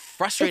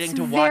frustrating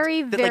to watch.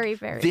 Very, that, very, like,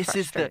 very this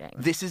frustrating.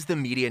 This is the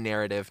media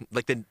narrative,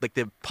 like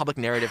the public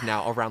narrative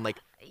now around like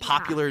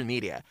popular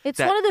media. It's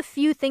one of the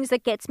few things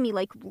that gets me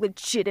like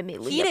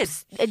legitimately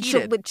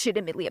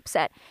legitimately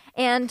upset.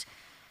 And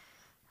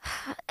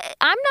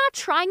I'm not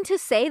trying to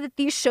say that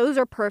these shows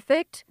are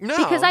perfect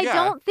because I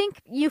don't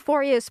think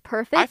Euphoria is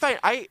perfect. I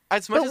find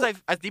as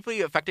deeply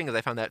affecting as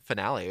I found that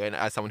finale, and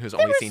as someone who's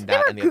only seen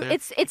that and the other,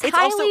 it's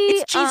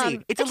highly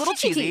cheesy. It's a little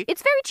cheesy.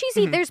 It's very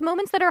cheesy. There's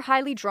moments that are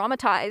highly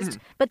dramatized,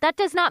 but that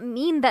does not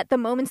mean that the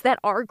moments that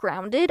are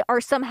grounded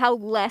are somehow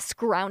less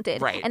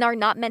grounded and are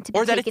not meant to be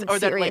taken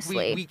seriously.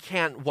 That, like, we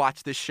can't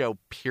watch this show,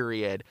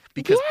 period,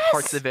 because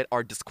parts of it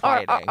are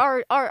disquieting.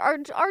 Are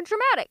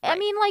dramatic. I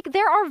mean, like,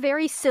 there are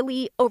very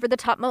silly, over the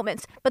top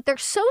moments, but they're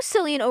so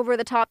silly and over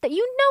the top that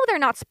you know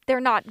they're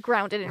not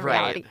grounded in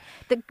reality.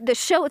 The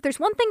show, if there's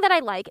one thing that I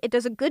like, it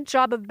does a good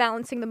job of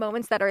balancing the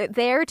moments that are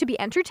there to be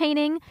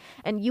entertaining,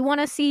 and you want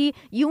to see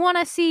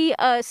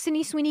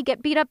Sydney Sweeney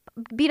get beat up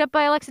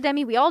by Alexa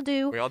Demi. We all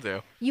do.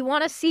 You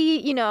want to see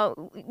you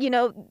know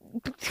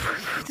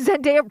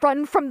Zendaya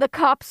run from the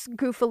cops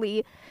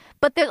goofily.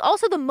 But there's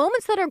also the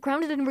moments that are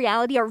grounded in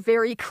reality are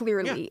very clear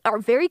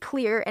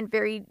and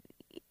very.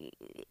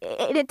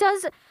 It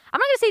does. I'm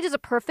not gonna say it does a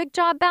perfect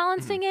job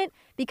balancing it,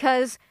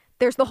 because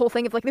there's the whole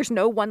thing of like there's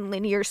no one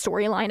linear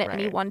storyline at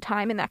any one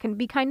time, and that can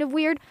be kind of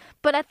weird.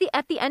 But at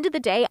the end of the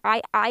day,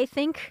 I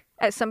think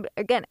as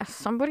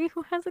somebody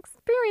who has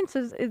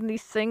experiences in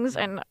these things,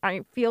 and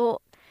I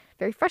feel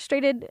very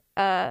frustrated,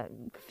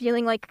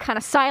 feeling like kind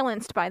of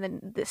silenced by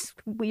this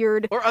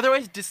weird or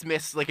otherwise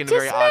dismissed, like in a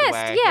very odd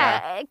way.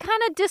 Yeah,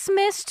 kind of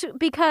dismissed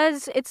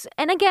because it's,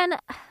 and again,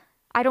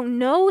 I don't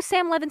know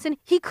Sam Levinson.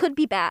 He could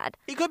be bad.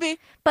 He could be.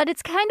 But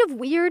it's kind of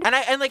weird. I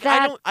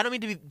don't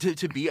mean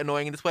to be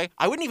annoying in this way.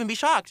 I wouldn't even be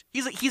shocked.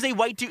 He's a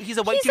white dude. He's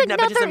a white dude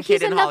nepotism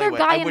kid in Hollywood. He's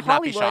another guy in in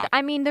Hollywood.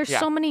 I mean, there's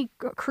so many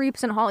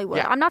creeps in Hollywood.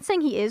 Yeah. I'm not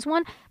saying he is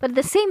one, but at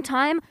the same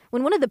time,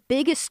 when one of the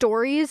biggest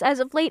stories as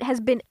of late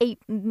has been a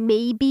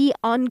maybe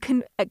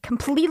a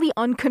completely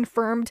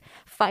unconfirmed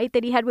fight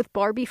that he had with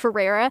Barbie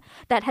Ferreira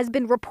that has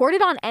been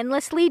reported on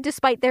endlessly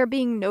despite there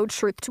being no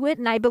truth to it,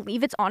 and I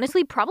believe it's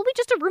honestly probably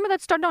just a rumor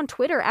that started on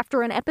Twitter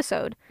after an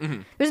episode.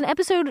 There's an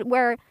episode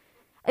where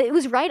it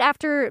was right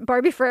after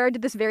Barbie Ferreira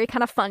did this very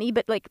kind of funny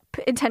but like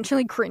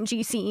intentionally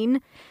cringy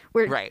scene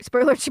where,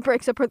 spoiler, she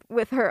breaks up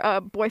with her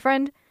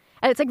boyfriend,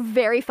 and it's like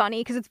very funny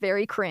because it's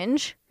very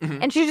cringe,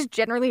 and she just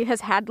generally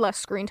has had less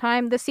screen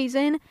time this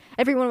season.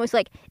 Everyone was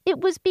like, it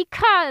was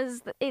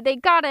because they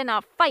got in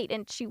a fight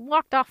and she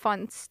walked off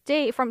on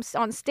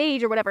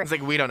stage or whatever. It's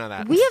like, we don't know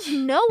that. We have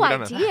no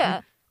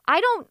idea. I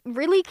don't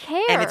really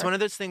care. And it's one of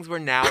those things where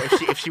now,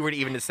 if she were to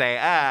even to say,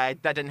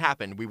 that didn't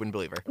happen, we wouldn't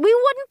believe her. We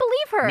wouldn't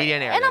believe her. Media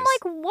narratives. And I'm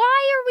like,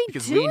 why are we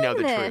because doing we know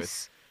the this?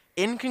 truth.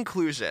 In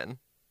conclusion,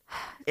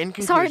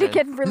 sorry to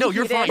get really no,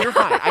 you're heated. fine.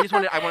 You're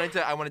fine.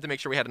 I wanted to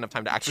make sure we had enough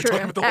time to actually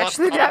talk about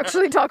the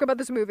actually talk about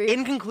this movie.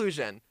 In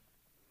conclusion,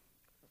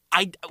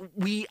 I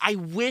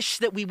wish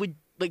that we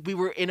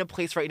were in a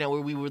place right now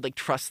where we would like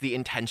trust the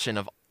intention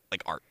of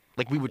like art.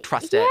 Like, we would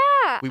trust it.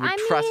 We would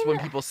trust when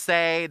people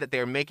say that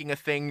they're making a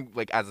thing,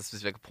 like, as a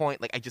specific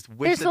point. Like, I just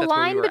wish that's where we were at.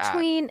 There's a line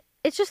between,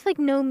 it's just, like,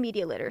 no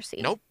media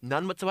literacy. Nope,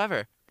 none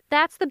whatsoever.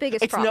 That's the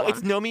biggest problem.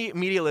 It's no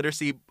media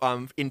literacy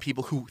in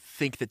people who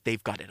think that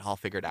they've got it all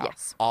figured out.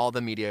 Yes. All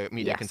the media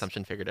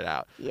consumption figured it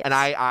out. Yes. And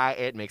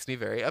it makes me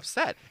very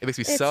upset. It makes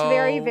me it's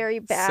very, very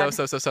bad.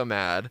 So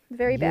mad.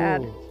 Very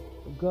bad.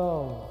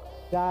 Go,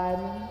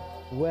 dining,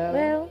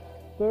 well,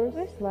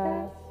 first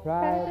class.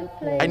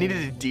 I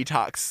needed a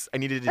detox.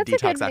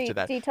 After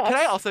that. Detox. Can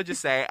I also just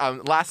say,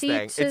 last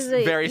thing, it's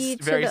very,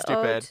 very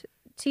stupid.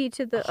 T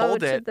to the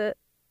Hold O it. to the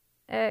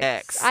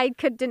X. X.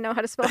 didn't know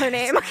how to spell her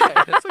name.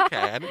 That's okay.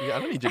 I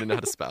don't need you to know how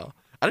to spell.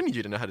 I don't need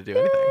you to know how to do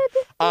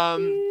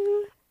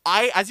anything.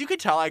 As you could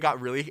tell, we got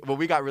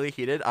really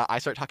heated. I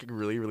start talking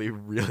really, really,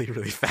 really,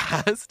 really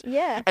fast.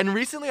 Yeah. And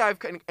recently, I've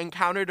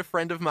encountered a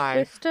friend of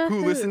mine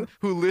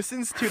who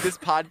listens to this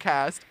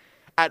podcast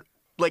at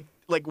like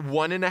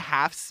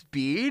 1.5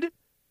 speed.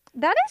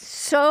 That is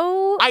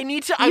so. I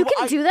need to. You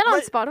can do that on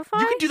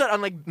Spotify. You can do that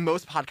on like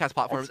most podcast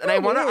platforms, and I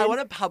want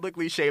to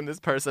publicly shame this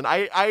person.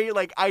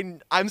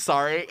 I'm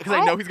sorry because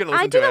I know he's gonna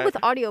listen to it. I do that with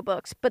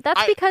audiobooks, but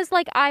that's because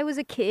like I was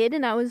a kid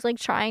and I was like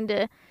trying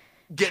to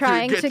get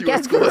through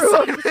a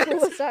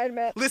school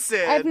assignment.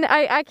 Listen,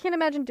 I can't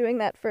imagine doing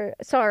that for.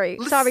 Sorry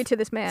to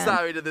this man.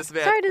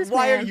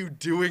 Why are you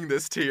doing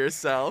this to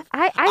yourself?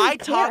 I talk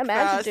can't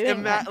imagine fast.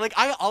 doing that. Like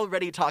I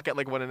already talk at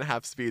like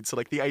 1.5 speed. So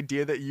like the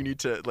idea that you need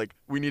to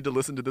we need to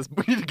listen to this,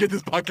 we need to get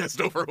this podcast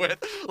over with.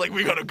 Like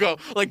we gotta go.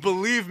 Like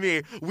believe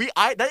me,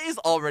 that is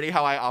already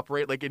how I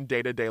operate like in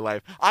day-to-day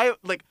life.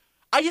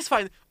 I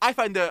find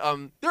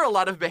the there are a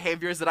lot of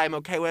behaviors that I'm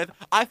okay with.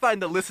 I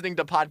find the listening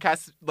to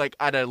podcasts like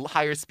at a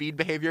higher speed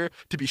behavior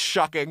to be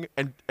shocking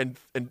and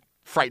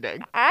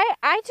frightening.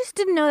 I just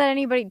didn't know that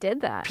anybody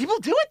did that. People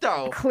do it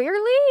though.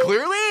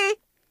 Clearly.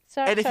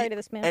 Sorry to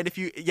this man. And if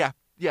you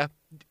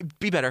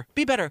be better.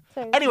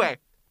 Sorry. Anyway,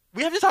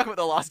 we have to talk about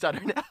The Lost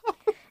Daughter now.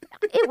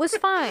 It was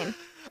fine.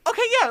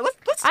 Okay, yeah, let's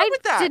start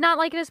with that. I did not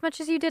like it as much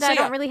as you did. So, I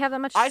don't really have that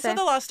much to say. I saw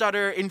The Lost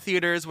Daughter in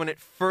theaters when it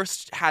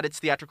first had its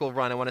theatrical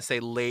run. I want to say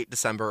late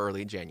December,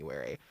 early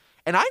January,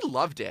 and I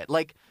loved it.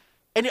 Like,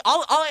 and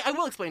I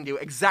will explain to you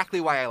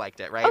exactly why I liked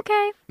it. Right?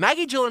 Okay.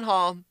 Maggie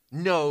Gyllenhaal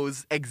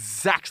knows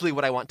exactly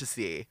what I want to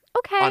see.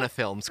 Okay. On a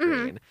film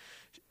screen.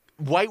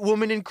 Mm-hmm. White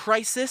woman in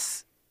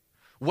crisis.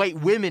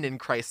 White women in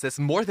crisis,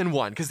 more than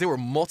one, because there were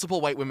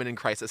multiple white women in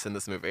crisis in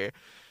this movie.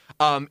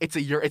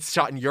 It's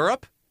shot in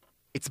Europe.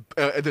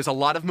 There's a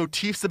lot of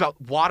motifs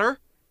about water,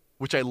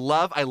 which I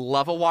love. I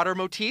love a water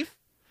motif,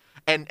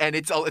 and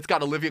it's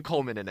got Olivia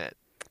Colman in it.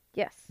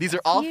 Yes. These are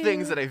all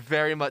things that I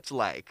very much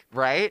like.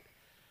 Right?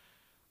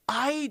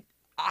 I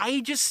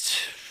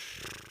just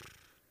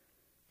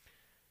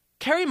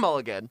Carey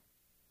Mulligan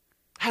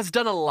has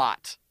done a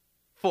lot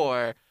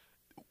for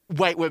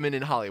white women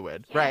in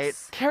Hollywood, yes. right?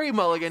 Carey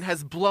Mulligan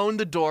has blown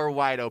the door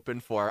wide open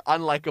for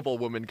unlikable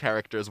woman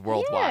characters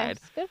worldwide.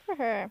 Yes, good for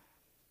her.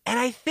 And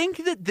I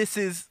think that this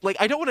is, like,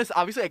 I don't want to,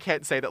 obviously I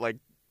can't say that, like,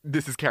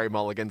 this is Carey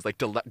Mulligan's, like,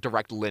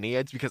 direct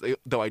lineage, because,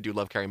 though I do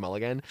love Carey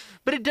Mulligan,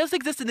 but it does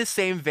exist in the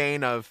same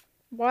vein of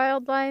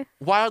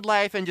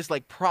wildlife and just,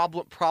 like,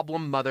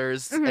 problem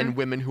mothers and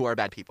women who are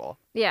bad people.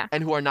 Yeah.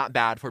 And who are not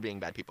bad for being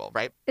bad people,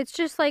 right? It's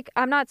just like,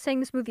 I'm not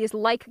saying this movie is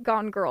like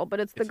Gone Girl, but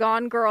it's the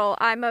Gone Girl,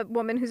 I'm a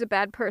woman who's a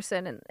bad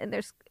person,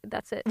 and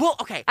that's it. Well,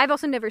 okay. I've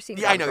also never seen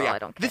Gone Girl, yeah. I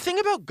don't care. The thing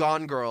about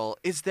Gone Girl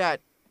is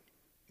that,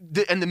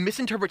 the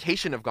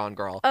misinterpretation of Gone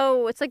Girl.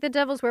 Oh, it's like the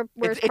Devil's Wears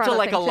Prada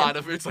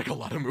it's like a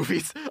lot of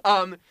movies.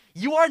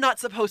 You are not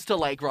supposed to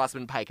like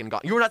Rosamund Pike and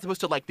Gone. You are not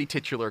supposed to like the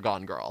titular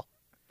Gone Girl.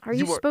 Are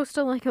you supposed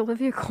to like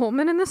Olivia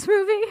Colman in this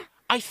movie?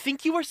 I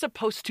think you are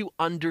supposed to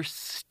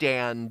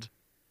understand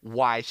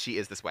why she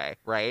is this way,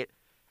 right?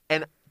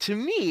 And to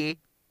me,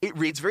 it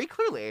reads very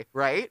clearly,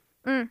 right?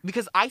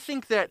 Because I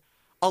think that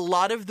a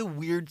lot of the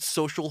weird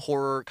social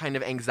horror kind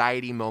of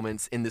anxiety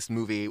moments in this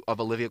movie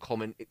of Olivia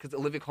Colman, because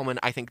Olivia Colman,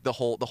 I think the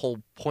whole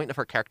point of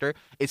her character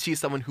is she's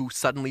someone who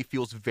suddenly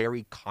feels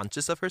very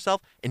conscious of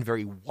herself and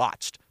very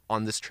watched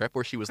on this trip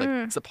where she was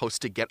like supposed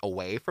to get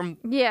away from,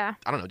 I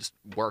don't know, just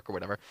work or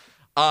whatever.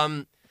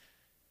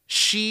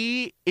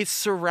 She is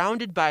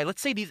surrounded by,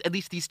 let's say,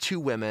 these two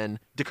women,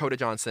 Dakota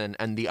Johnson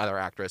and the other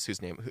actress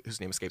whose name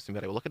escapes me,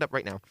 but I will look it up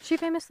right now. She a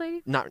famous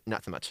lady? Not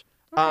so much.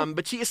 Okay.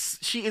 But she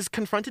is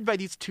confronted by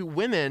these two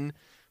women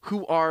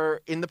who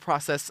are in the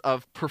process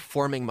of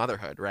performing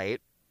motherhood,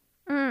 right?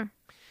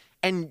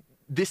 And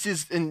this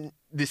is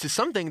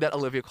something that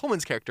Olivia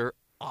Colman's character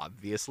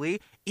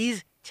obviously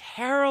is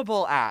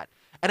terrible at.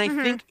 And I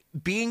think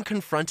being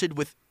confronted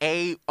with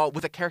a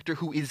character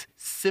who is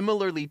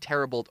similarly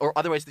terrible, or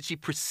otherwise that she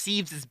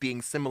perceives as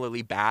being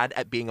similarly bad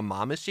at being a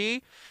mom as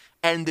she,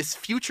 and this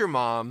future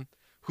mom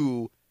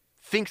who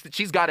thinks that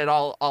she's got it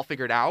all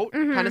figured out,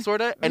 kind of,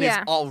 sort of, and is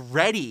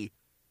already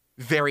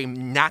very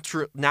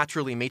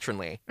naturally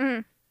matronly.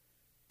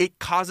 It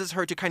causes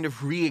her to kind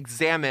of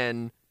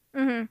re-examine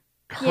her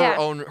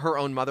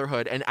own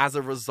motherhood, and as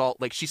a result,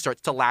 like, she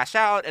starts to lash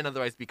out and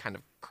otherwise be kind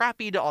of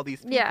crappy to all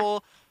these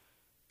people.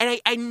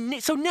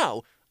 And so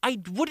no, I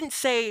wouldn't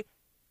say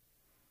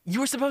you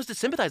were supposed to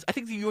sympathize. I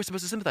think you were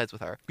supposed to sympathize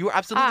with her. You were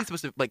absolutely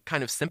supposed to, like,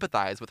 kind of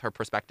sympathize with her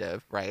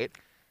perspective, right?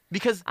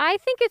 Because I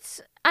think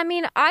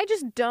I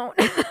just don't.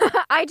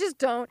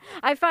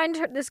 I find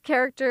this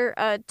character.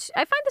 I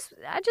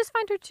just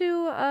find her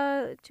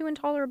too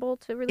intolerable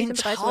to really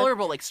sympathize with.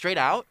 Intolerable, like, straight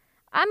out?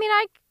 I mean,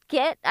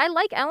 I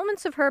like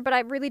elements of her, but I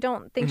really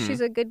don't think she's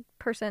a good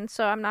person.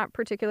 So I'm not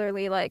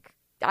particularly, like,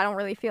 I don't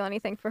really feel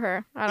anything for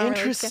her.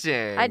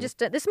 Interesting.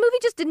 This movie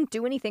just didn't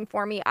do anything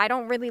for me. I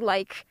don't really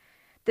like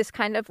this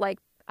kind of, like,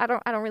 I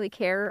don't really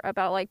care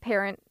about, like,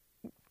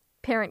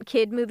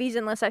 parent-kid movies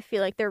unless I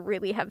feel like they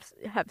really have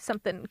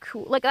something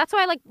cool. Like, that's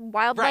why I like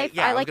Wildlife. Right,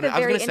 yeah, I like the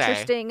very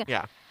interesting.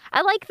 Yeah.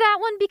 I like that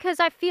one because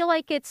I feel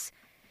like it's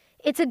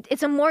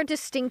a more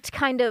distinct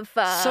kind of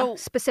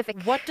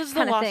specific. What does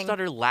The Lost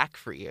Daughter lack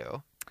for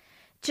you?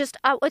 Just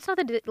it's not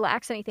that it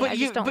lacks anything. I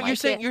just don't like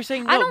it. You're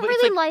saying no, I don't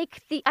really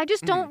like the. I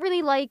just don't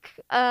really like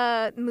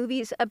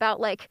movies about,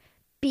 like,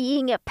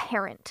 being a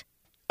parent.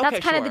 That's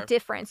kind of the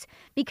difference,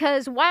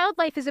 because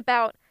Wildlife is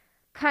about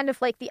kind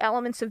of like the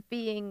elements of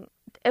being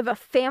of a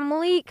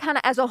family kind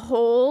of as a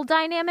whole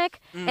dynamic,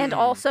 and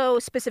also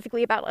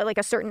specifically about, like,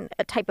 a certain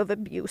type of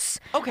abuse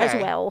as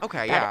well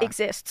that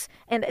exists.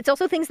 And it's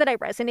also things that I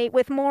resonate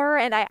with more,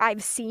 and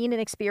I've seen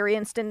and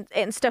experienced and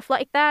stuff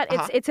like that.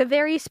 It's a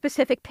very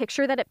specific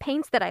picture that it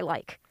paints that I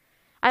like.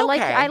 I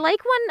like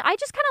I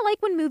just kind of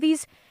like when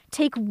movies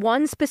take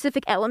one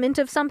specific element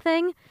of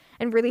something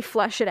and really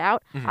flesh it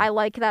out. Mm-hmm. I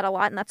like that a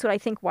lot, and that's what I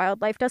think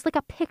Wildlife does, like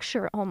a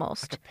picture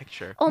almost. Like a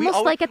picture.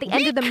 Almost like at the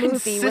end of the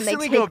movie when they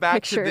take go back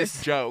pictures. to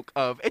this joke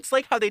of, it's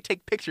like how they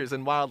take pictures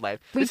in Wildlife.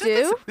 This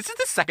is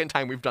the second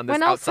time we've done this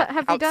when else outside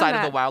have we done of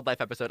that? the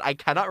Wildlife episode. I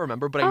cannot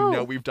remember, but I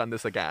know we've done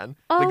this again.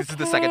 Okay. Like, this is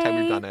the second time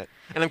we've done it.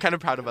 And I'm kind of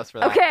proud of us for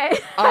that. Okay.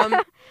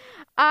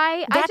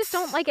 I That's- just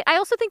don't like it. I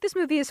also think this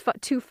movie is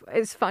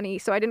funny,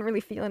 so I didn't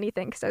really feel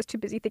anything because I was too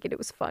busy thinking it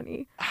was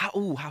funny. How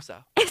so?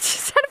 It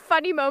just had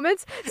funny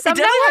moments. Some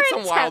definitely that had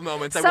were some wild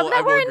moments, I Some will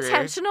that were agree.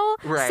 intentional.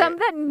 Right. Some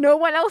that no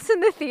one else in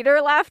the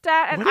theater laughed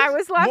at, and I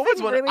was laughing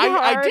really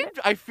hard.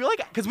 I feel like,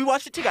 because we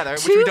watched it together,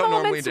 which we don't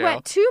normally do.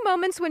 Two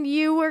moments when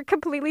you were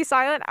completely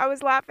silent, I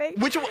was laughing.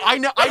 Which I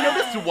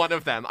noticed one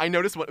of them. I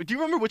noticed one. Do you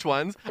remember which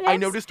ones? Yes. I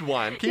noticed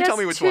one. Can you tell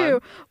me which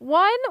two. one?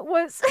 One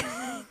was.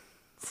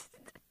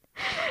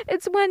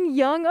 It's when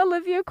young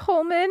Olivia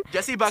Colman.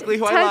 Jessie Buckley,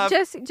 who I love.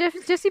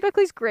 Jessie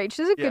Buckley's great.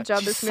 She does a good job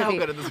she's this movie. so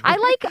good at this movie. I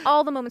like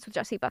all the moments with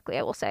Jessie Buckley,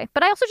 I will say.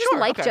 But I also just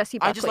like Jessie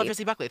Buckley. I just love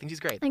Jessie Buckley. I think she's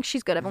great. I think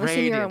she's good. I've only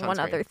seen her in Radiant on one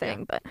screen. other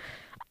thing, but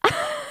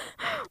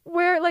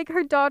where like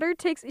her daughter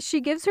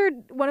she gives her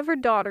one of her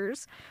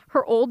daughters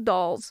her old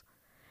dolls,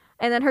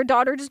 and then her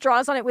daughter just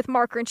draws on it with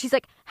marker, and she's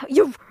like,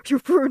 "You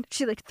ruined."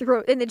 She like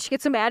and then she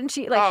gets so mad, and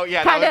she like. Oh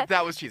yeah,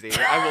 that was cheesy.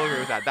 I will agree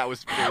with that. That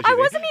was really cheesy. I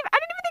didn't even think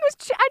it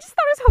was. I just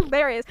thought it was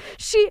hilarious.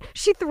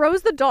 She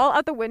throws the doll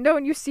out the window,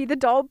 and you see the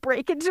doll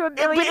break into a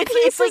million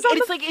pieces.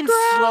 It's like in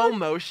slow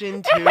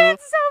motion too.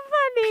 It's so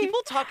funny.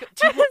 People talk.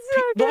 So What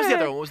was the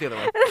good. other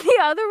one? The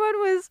other one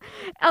was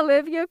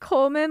Olivia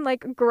Colman,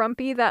 like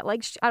grumpy that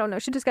like I don't know,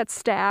 she just got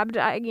stabbed,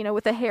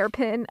 with a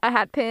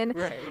hat pin,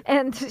 Right.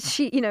 and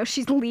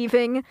she's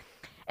leaving.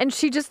 And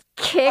she just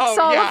kicks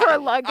all of her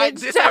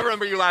luggage. I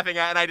remember you laughing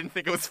at, and I didn't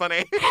think it was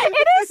funny.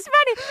 It is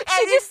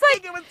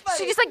funny.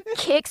 She just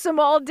kicks them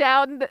all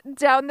down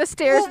the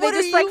stairs. Well, and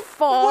they just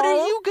fall. What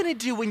are you gonna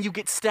do when you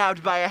get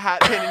stabbed by a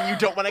hat pin and you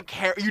don't want to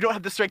carry? You don't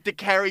have the strength to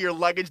carry your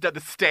luggage down the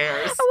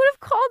stairs. I would have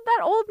called that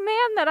old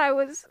man that I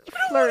was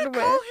flirting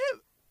with. Call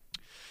him.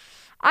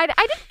 I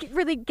didn't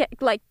really get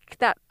like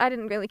that. I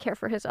didn't really care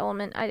for his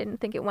element. I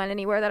didn't think it went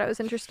anywhere that I was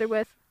interested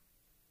with.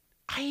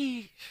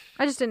 I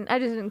just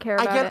didn't care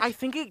about it. I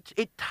think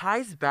it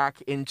ties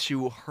back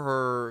into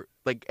her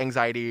like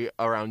anxiety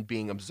around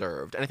being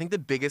observed, and I think the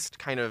biggest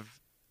kind of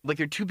like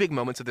there are two big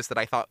moments of this that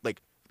I thought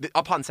like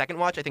upon second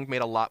watch I think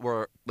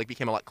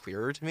became a lot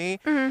clearer to me.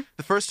 Mm-hmm.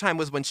 The first time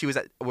was when she was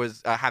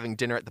having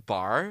dinner at the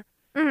bar.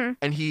 Mm-hmm.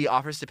 And he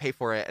offers to pay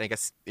for it, and I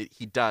guess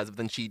he does, but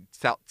then she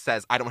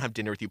says, "I don't have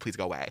dinner with you, please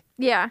go away."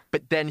 Yeah.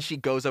 But then she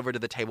goes over to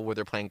the table where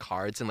they're playing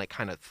cards and like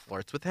kind of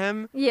flirts with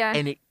him. Yeah.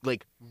 And it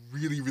like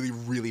really, really,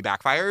 really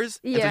backfires.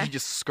 And so Yeah. she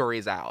just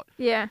scurries out.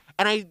 Yeah.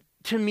 And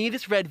to me,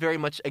 this read very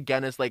much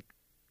again as like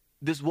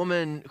this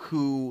woman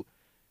who,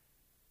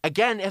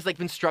 again, has like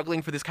been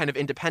struggling for this kind of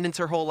independence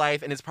her whole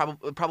life, and is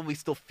probably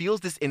still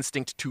feels this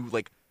instinct to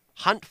like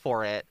hunt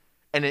for it,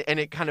 and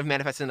it kind of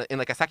manifests in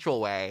like a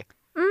sexual way.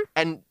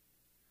 Mm.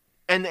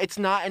 And it's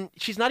not, and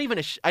she's not even.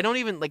 I don't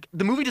even like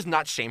the movie does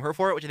not shame her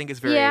for it, which I think is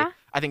very. Yeah.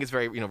 I think it's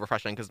very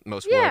refreshing because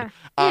most Yeah. would.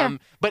 Yeah.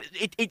 But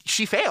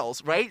she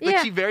fails, right? Like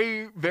Yeah. she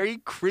very very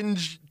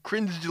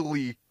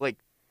cringily like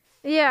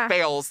Yeah.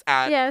 fails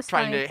at Yeah, it's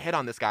trying funny. to hit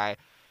on this guy.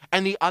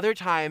 And the other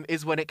time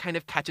is when it kind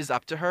of catches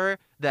up to her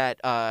that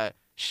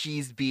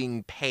she's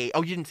being paid.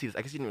 Oh, you didn't see this.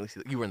 I guess you didn't really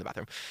see this. You were in the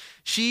bathroom.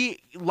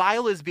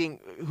 Lyle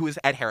who is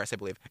Ed Harris, I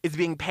believe, is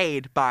being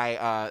paid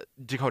by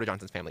Dakota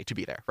Johnson's family to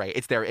be there, right?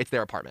 It's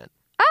their apartment.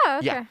 Oh,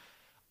 okay.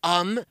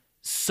 Yeah.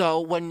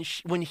 So when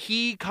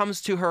he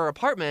comes to her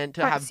apartment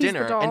to have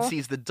dinner and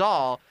sees the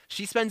doll,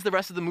 she spends the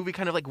rest of the movie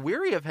kind of like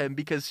weary of him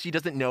because she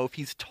doesn't know if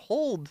he's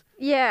told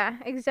Yeah,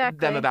 exactly.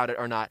 them about it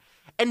or not.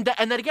 And that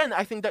again,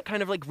 I think that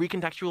kind of like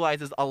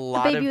recontextualizes a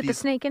lot the baby of with the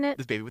snake in it.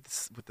 this baby with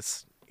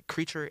this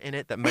creature in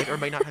it that might or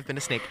might not have been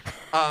a snake.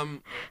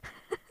 And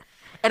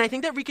I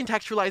think that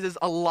recontextualizes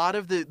a lot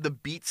of the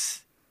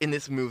beats in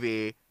this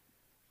movie.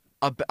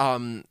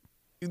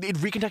 It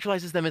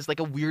recontextualizes them as like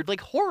a weird like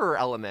horror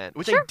element,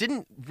 which I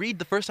didn't read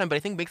the first time, but I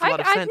think makes a lot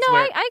of sense.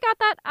 I got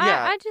that.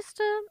 Yeah. I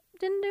just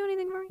didn't do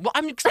anything wrong. Well,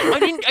 I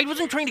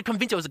wasn't trying to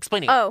convince you. I was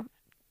explaining. Oh,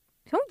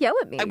 don't yell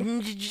at me.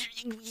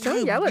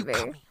 Don't yell at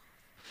me.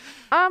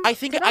 I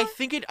think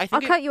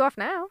I'll cut you off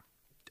now.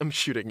 I'm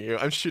shooting you.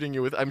 I'm shooting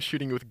you with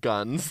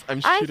guns. I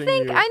know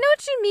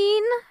what you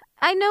mean.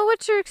 I know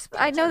what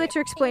I know that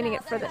you're explaining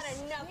it for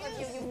this.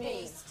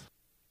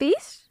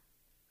 Beast?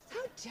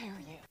 How dare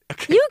you?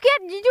 Okay.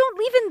 You don't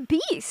leave in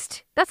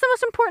Beast. That's the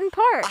most important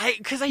part.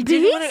 Because I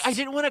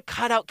didn't want to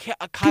cut out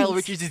Kyle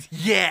Richards'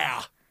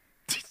 yeah.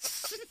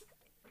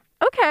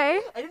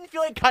 Okay. I didn't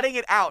feel like cutting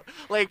it out.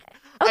 Like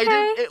Okay.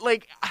 I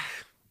didn't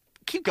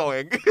keep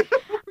going.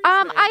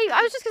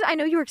 I was just because I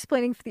know you were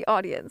explaining for the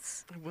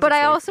audience, but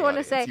I also want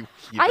to say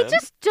I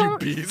just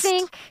don't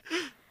think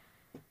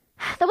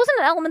that wasn't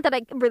an element that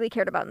I really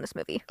cared about in this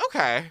movie.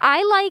 Okay.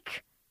 I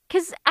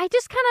because I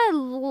just kind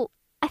of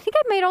I think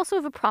I might also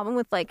have a problem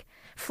with like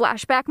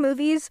flashback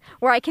movies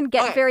where I can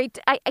get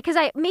because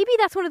maybe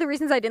that's one of the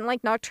reasons I didn't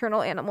like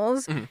Nocturnal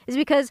Animals is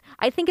because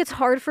I think it's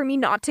hard for me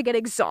not to get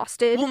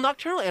exhausted. Well,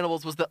 Nocturnal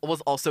Animals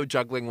was also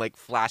juggling like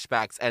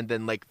flashbacks and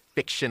then like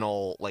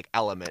fictional like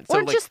elements. Or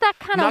so, like, just that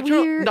kind of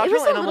weird. It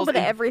was a little bit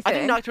of everything. I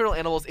think Nocturnal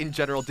Animals in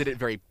general did it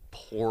very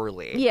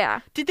poorly. Yeah.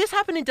 Did this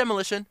happen in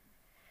Demolition?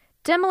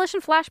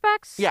 Demolition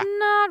flashbacks? Yeah.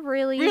 Not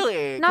really.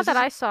 Really? Not that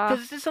I saw.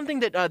 Because this is something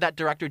that that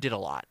director did a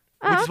lot.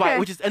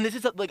 Oh, And this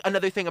is like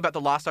another thing about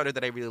The Lost Daughter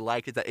that I really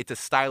liked is that it's a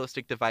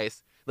stylistic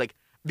device. Like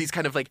these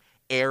kind of like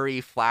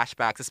airy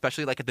flashbacks,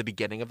 especially like at the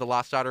beginning of The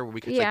Lost Daughter where we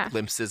get like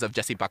glimpses of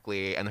Jessie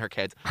Buckley and her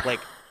kids.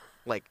 Like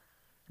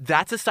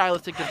that's a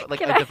stylistic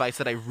device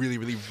that I really,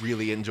 really,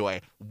 really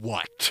enjoy.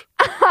 What?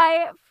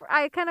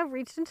 I kind of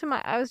reached into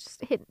I was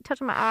just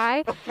touching my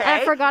eye, okay. and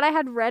I forgot I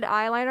had red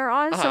eyeliner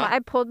on, so I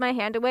pulled my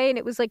hand away, and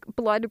it was like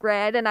blood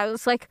red, and I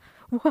was like,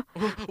 what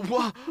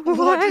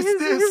is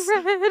this?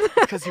 Red?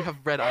 Because you have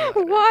red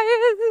eyeliner.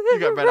 Why is it You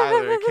got red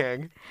eyeliner,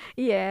 King.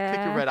 Yeah.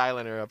 Pick your red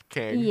eyeliner up,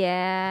 King.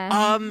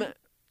 Yeah.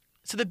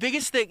 So the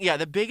biggest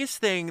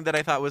thing that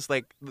I thought was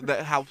like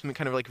that helped me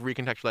kind of like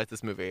recontextualize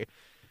this movie.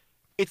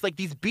 It's like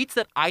these beats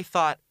that I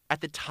thought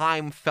at the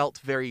time felt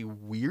very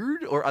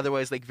weird or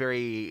otherwise like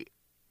very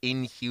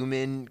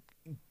inhuman,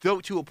 though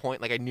to a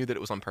point like I knew that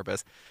it was on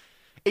purpose.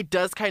 It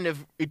does kind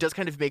of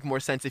make more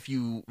sense if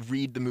you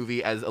read the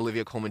movie as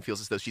Olivia Colman feels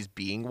as though she's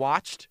being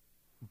watched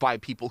by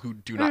people who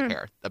do not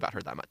care about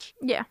her that much.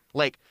 Yeah.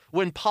 Like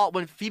when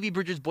Phoebe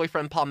Bridgers'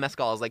 boyfriend Paul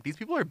Mescal is like, these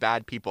people are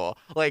bad people.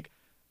 Like,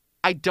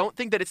 I don't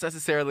think that it's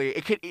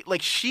necessarily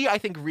she I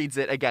think reads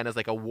it again as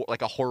like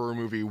a horror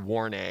movie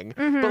warning,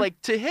 but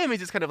like to him he's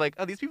just kind of like,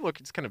 oh, these people are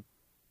just kind of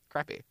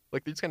crappy.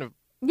 Like they just kind of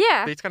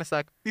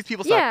suck. These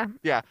people suck.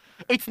 Yeah.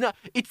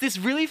 It's this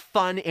really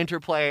fun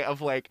interplay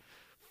of like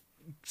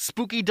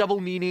spooky double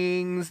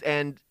meanings,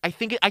 and I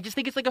just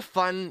think it's like a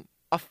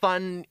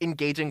fun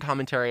engaging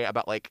commentary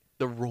about like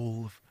the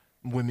role of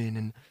women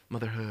and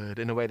motherhood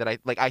in a way that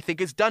I think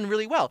is done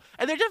really well.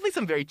 And there's definitely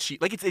some very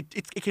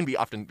it can be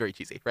often very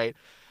cheesy, right?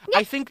 Yeah.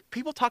 I think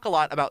people talk a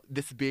lot about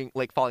this being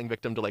like falling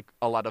victim to like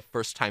a lot of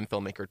first-time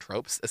filmmaker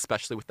tropes,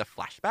 especially with the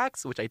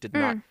flashbacks, which I did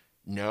not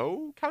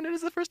know counted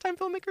as a first-time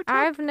filmmaker trope.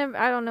 I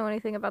don't know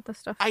anything about this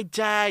stuff. I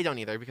don't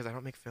either because I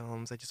don't make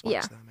films. I just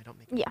watch them. I don't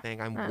make anything.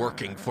 I'm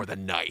working for the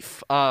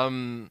knife. Like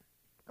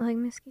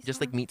Mitski. Just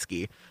like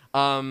Mitski.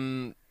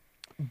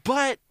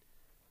 But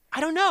I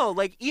don't know,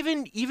 like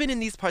even in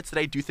these parts that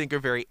I do think are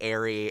very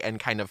airy and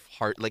kind of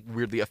hard, like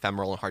weirdly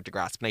ephemeral and hard to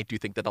grasp, and I do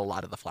think that a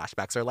lot of the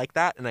flashbacks are like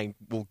that, and I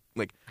will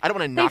like I don't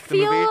want to knock the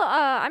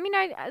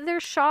movie.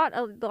 They're shot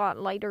a lot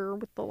lighter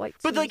with the lights.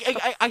 But like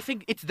I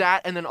think it's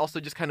that, and then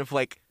also just kind of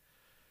like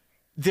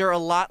they're a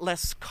lot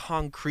less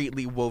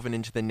concretely woven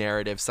into the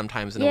narrative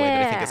sometimes in a way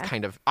that I think is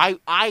kind of I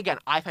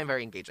find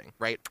very engaging,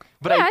 right?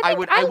 But I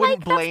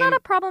wouldn't blame. That's not a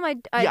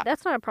problem.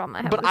 That's not a problem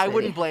I have. But I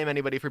wouldn't blame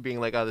anybody for being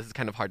like, oh, this is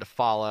kind of hard to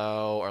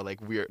follow or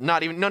like weird.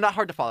 Not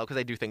hard to follow because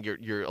I do think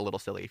you're a little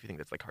silly if you think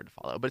that's like hard to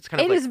follow. But it's kind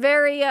of is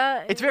very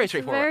it's very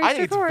straightforward. I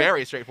think it's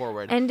very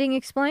straightforward. Ending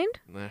explained.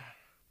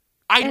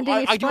 I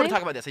do want to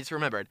talk about this. I just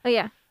remembered. Oh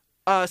yeah.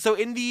 So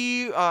in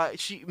the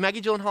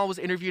Maggie Gyllenhaal was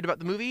interviewed about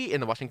the movie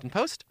in the Washington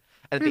Post.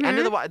 And at the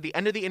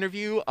end of the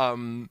interview,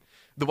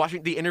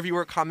 the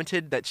interviewer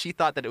commented that she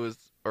thought that it was,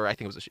 or I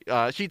think it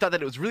was she thought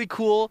that it was really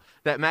cool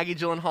that Maggie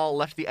Gyllenhaal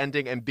left the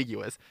ending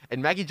ambiguous.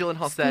 And Maggie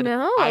Gyllenhaal said,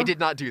 No. I did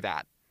not do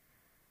that.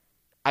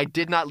 I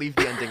did not leave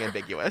the ending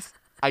ambiguous.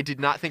 I did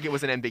not think it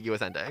was an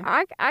ambiguous ending.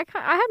 I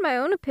had my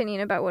own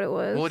opinion about what it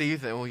was. What do you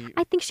think?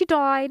 I think she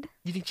died.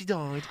 You think she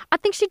died? I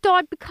think she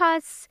died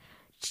because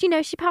she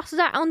passes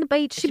out on the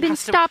beach. She's been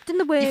stopped in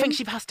the womb. You think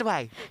she passed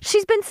away?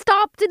 She's been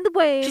stopped in the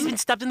womb. She's been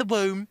stopped in the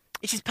womb.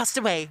 She's passed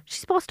away.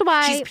 She's passed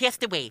away. She's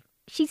passed away.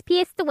 She's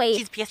passed away.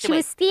 She's passed She away.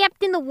 was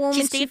stabbed in the womb.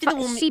 She's stabbed in the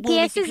womb. She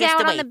passes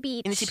out on the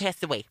beach. And then she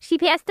passed away. She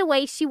passed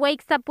away. She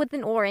wakes up with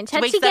an orange.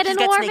 How'd She she wakes up, get an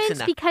she's got snakes in orange?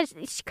 there. Because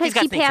She's got she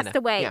snakes in passed there.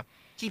 away. Yeah.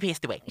 She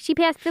passed away. She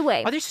passed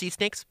away. Are there sea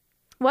snakes?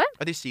 What?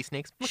 Are there sea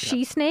snakes? Look it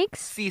She up.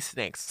 snakes? Sea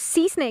snakes.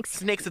 Sea snakes.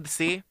 Snakes of the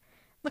sea?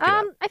 Look it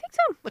up. I think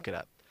so. Look it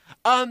up.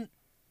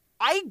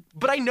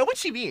 But I know what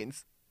she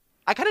means.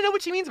 I kind of know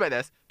what she means by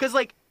this. Because,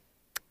 like,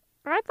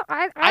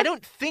 I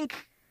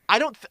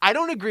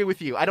don't agree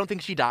with you. I don't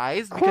think she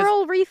dies.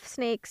 Coral reef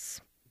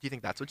snakes. Do you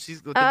think that's what the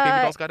baby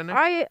doll's got in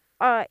her?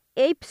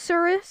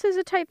 Apsaurus is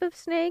a type of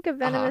snake, a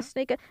venomous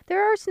snake.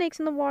 There are snakes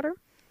in the water.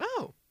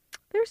 Oh.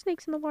 There are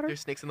snakes in the water. There's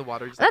snakes in the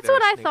water. That's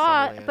what I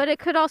thought, but it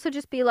could also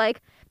just be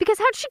like, because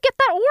how'd she get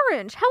that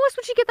orange? How else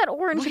would she get that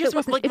orange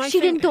if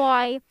she didn't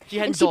die?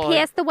 And she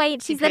passed away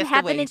and she's in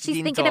heaven and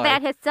she's thinking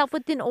about herself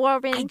with an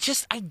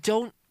orange.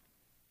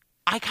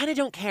 I kind of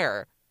don't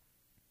care.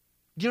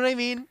 Do you know what I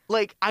mean?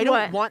 Like, I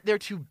don't want there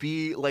to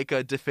be like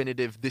a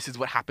definitive, this is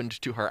what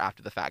happened to her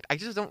after the fact. I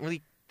just don't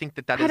really think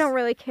that is. I don't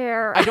really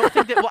care. I don't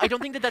think that, I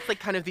don't think that that's like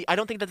kind of I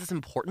don't think that that's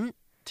important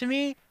to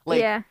me. Like,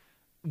 yeah.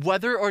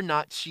 whether or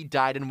not she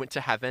died and went to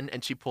heaven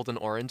and she pulled an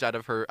orange out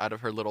of her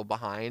little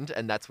behind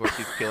and that's where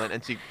she's feeling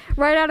and she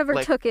right out of her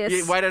like, tuchus.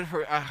 yeah, right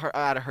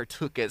out of her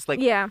tuchus. Like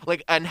yeah.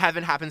 Like and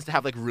heaven happens to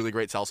have like really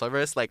great cell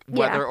service. Like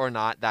whether or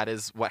not that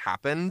is what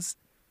happens,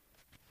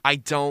 I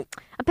don't.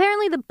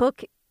 Apparently, the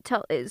book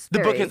is the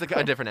very book has like, cool.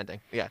 a different ending.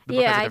 Yeah, the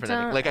book has a different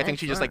ending. Like I think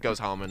she just like goes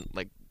home and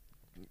like.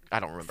 I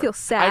don't remember. Feel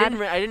sad.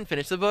 I didn't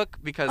finish the book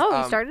because.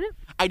 Oh, you started it?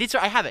 I did.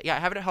 I have it. Yeah, I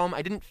have it at home.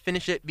 I didn't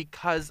finish it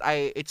because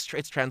it's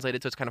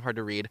translated, so it's kind of hard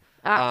to read.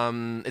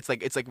 It's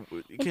like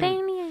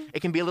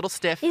it can be a little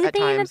stiff at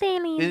times.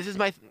 This is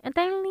my.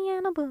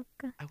 Italian book.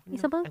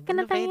 It's a book in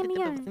Italian.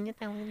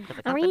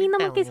 I read the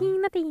book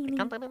in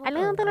Italian. I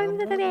love to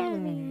learn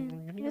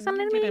Italian. It's a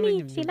little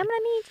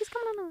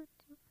bit.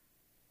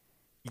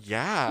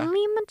 Yeah.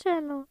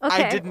 Limoncello.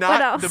 Okay. I did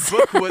not. The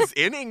book was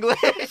in English.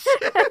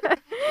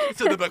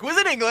 So the book was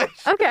in English.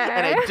 Okay.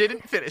 And I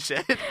didn't finish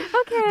it.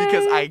 Okay.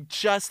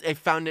 Because I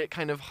found it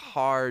kind of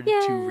hard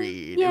to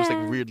read. Yeah. It was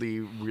like really,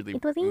 really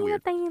It was in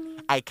weird.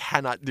 Italian. I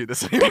cannot do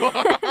this anymore.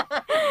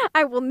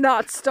 I will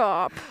not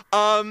stop.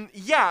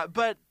 Yeah,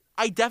 but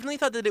I definitely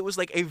thought that it was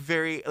like a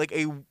very like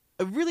a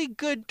really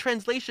good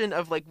translation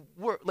of like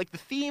the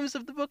themes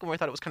of the book and where I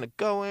thought it was kind of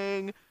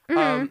going.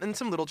 And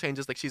some little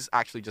changes, like she's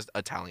actually just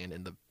Italian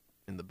in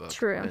the book.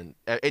 True. And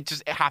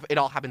it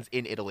all happens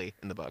in Italy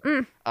in the book.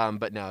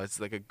 But no, it's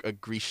like a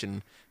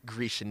Grecian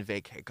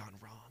vacay gone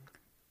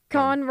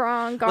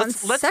wrong. Gone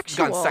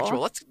sexual.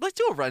 Let's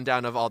do a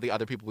rundown of all the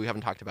other people we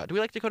haven't talked about. Do we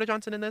like Dakota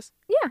Johnson in this?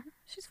 Yeah,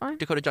 she's fine.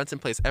 Dakota Johnson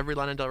plays every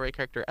Lana Del Rey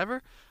character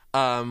ever.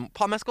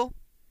 Paul Mescal,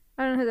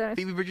 I don't know who that is.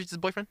 Phoebe Bridgers'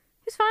 boyfriend.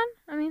 He's fine.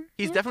 I mean,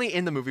 He's definitely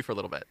in the movie for a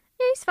little bit.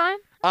 Yeah, he's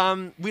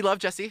fine. We love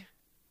Jesse.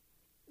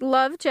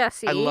 Love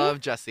Jesse. I love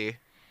Jesse.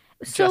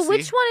 So Jesse.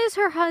 which one is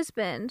her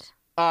husband?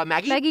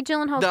 Maggie. Maggie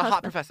Gyllenhaal's the husband.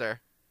 hot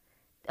professor.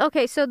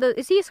 Okay, so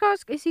is he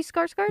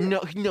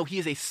Skarsgård? No, he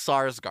is a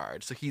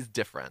Sarsgaard, so he's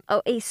different.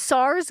 Oh, a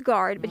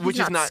Sarsgaard, but Which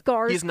he's is not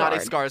Skarsgård. He's not a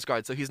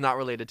Skarsgård, so he's not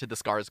related to the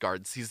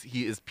Skarsgårds.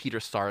 He is Peter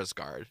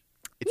Sarsgaard.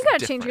 You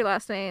gotta change your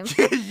last name.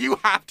 You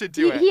have to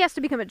do it. He has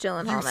to become a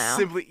Gyllenhaal now.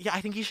 Yeah,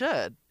 I think he should.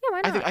 Yeah,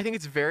 why not? I think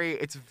it's very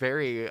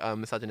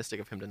misogynistic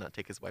of him to not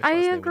take his wife's I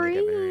last agree.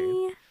 name when they get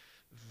married.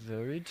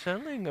 Very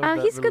telling of that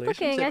He's good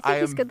looking. relationship. I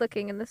think he's good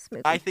looking in this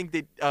movie. I think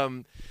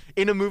that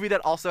in a movie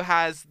that also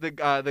has the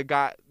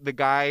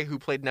guy who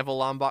played Neville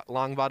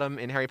Longbottom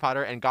in Harry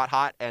Potter and got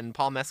hot and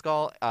Paul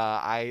Mescal,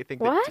 I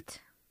think what?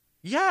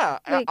 Yeah.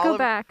 Wait, go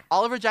back.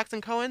 Oliver Jackson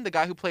Cohen, the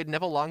guy who played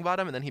Neville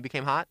Longbottom and then he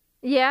became hot.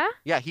 Yeah.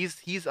 Yeah, he's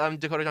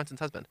Dakota Johnson's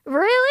husband.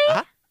 Really?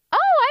 Uh-huh. Oh,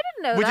 I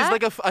didn't know Which that.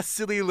 is like a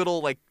silly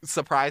little like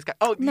surprise guy.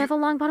 Oh, Neville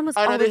Longbottom was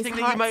another always thing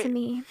that hot you might- to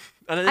me.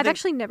 Another I've thing-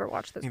 actually never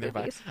watched those Neither have I.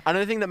 movies.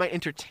 Another thing that might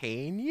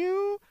entertain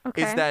you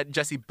is that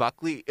Jesse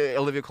Buckley,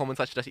 Olivia Colman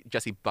 /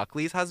 Jesse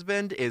Buckley's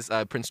husband is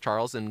Prince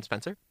Charles and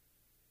Spencer.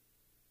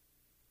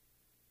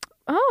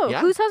 Oh,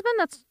 Yeah. whose husband?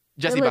 That's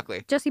Jesse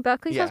Buckley. Jesse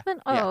Buckley's Yeah,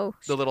 husband? yeah. Oh.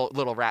 The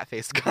little rat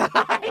faced guy.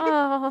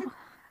 Oh.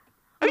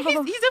 I mean, he's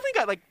definitely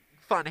got like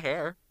fun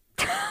hair.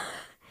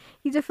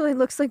 He definitely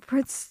looks like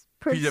Prince.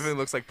 He definitely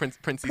looks like Princey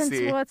Prince,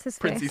 C. what's his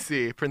Princey face?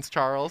 C. Prince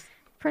Charles.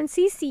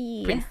 Princey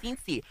C. Princey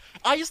C.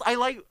 I guess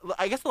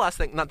the last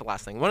thing, not the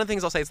last thing. One of the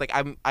things I'll say is like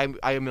I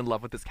am in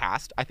love with this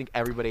cast. I think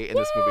everybody in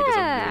this movie does a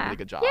really, really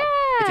good job. Yeah.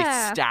 It's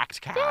a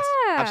stacked cast.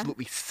 Yeah.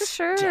 Absolutely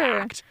sure.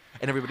 stacked.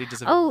 And everybody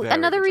does a Oh, very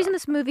another good reason job.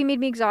 this movie made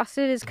me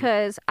exhausted is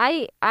because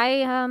I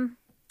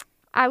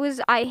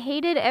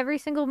hated every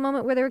single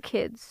moment where there were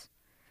kids.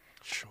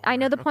 Sure, I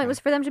know the point okay. was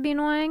for them to be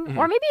annoying,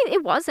 or maybe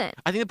it wasn't.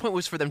 I think the point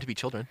was for them to be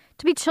children.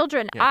 To be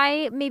children. Yeah.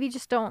 I maybe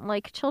just don't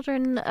like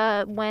children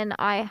when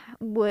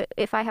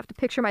if I have to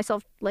picture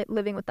myself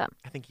living with them.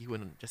 I think you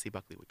and Jesse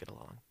Buckley would get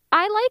along.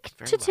 I like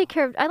Very to well. take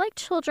care of. I like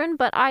children,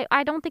 but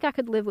I don't think I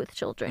could live with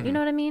children. You know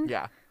what I mean?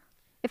 Yeah.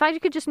 If I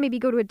could just maybe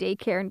go to a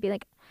daycare and be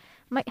like,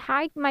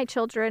 hi, my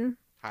children.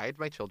 Hide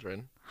my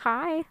children.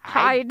 Hi.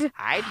 Hide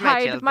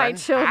my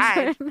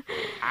children.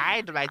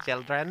 Hide my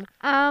children.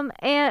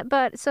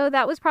 But so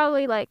that was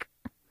probably like,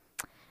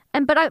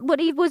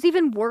 what was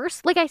even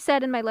worse, like I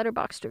said in my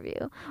Letterboxd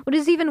review, what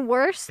is even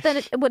worse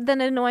than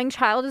an annoying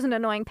child is an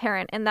annoying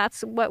parent, and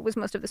that's what was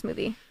most of this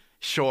movie.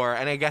 Sure,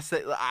 and I guess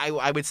that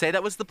I would say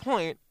that was the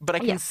point, but I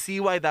can Yeah.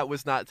 see why that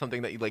was not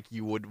something that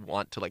you would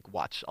want to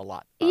watch a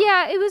lot of.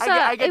 Yeah, it was.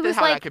 I get it was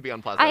how like that could be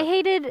unpleasant. I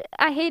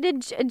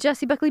hated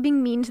Jesse Buckley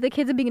being mean to the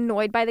kids and being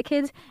annoyed by the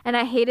kids, and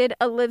I hated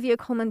Olivia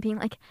Colman being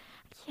like,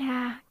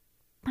 "Yeah,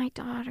 my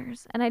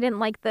daughters," and I didn't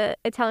like the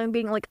Italian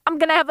being like, "I'm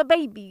gonna have a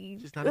baby."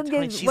 She's not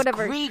Italian. She's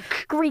whatever. Greek.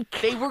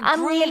 They were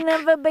I'm Greek. gonna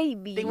have a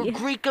baby. They were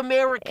Greek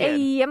American.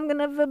 Hey, I'm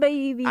gonna have a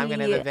baby. I'm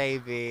gonna have a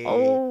baby.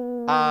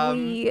 Oh,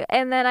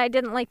 and then I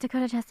didn't like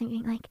Dakota Johnson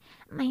being like,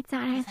 "My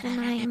daughters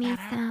annoy me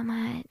so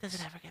much." Does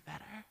it ever get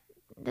better?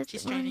 This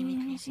She's driving me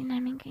crazy. She's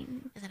driving me crazy.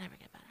 Does it ever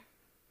get better?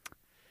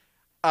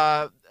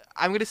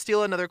 I'm gonna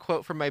steal another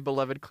quote from my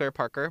beloved Claire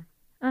Parker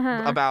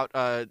about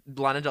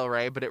Lana Del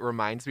Rey, but it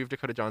reminds me of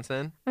Dakota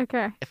Johnson.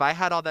 Okay. If I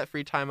had all that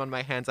free time on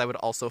my hands, I would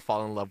also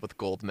fall in love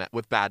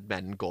with bad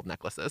men and gold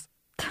necklaces.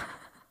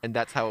 and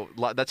that's how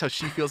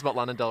she feels about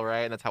Lana Del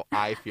Rey, and that's how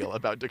I feel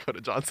about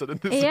Dakota Johnson in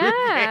this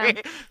Yeah.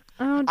 movie.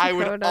 Oh, I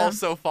would Dakota.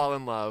 also fall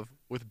in love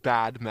with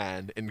bad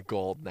men in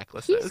gold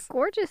necklaces. He's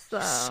gorgeous,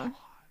 though.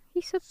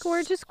 He's a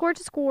gorgeous,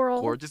 gorgeous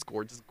squirrel. Gorgeous,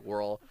 gorgeous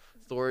girl.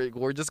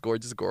 Gorgeous,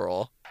 gorgeous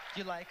girl.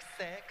 You like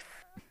sex?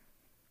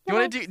 You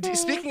want to do?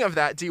 Speaking of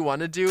that, do you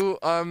want to do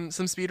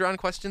some speed round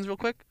questions real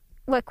quick?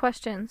 What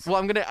questions?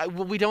 Well,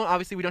 we don't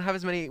have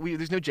as many.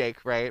 There's no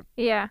Jake, right?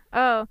 Yeah.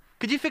 Oh.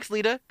 Could you fix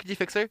Lita? Could you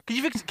fix her? Could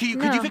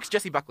you fix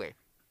Jessie Buckley?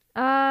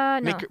 No.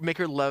 Make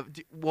her love.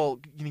 Well,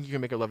 you think you can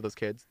make her love those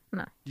kids?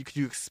 No. Could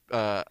you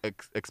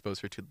expose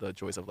her to the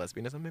joys of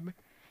lesbianism, maybe?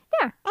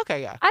 Yeah.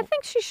 Okay, yeah. I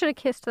think she should have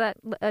kissed that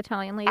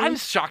Italian lady. I'm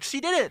shocked she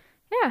didn't.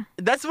 Yeah.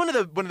 That's one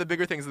of the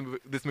bigger things in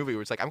this movie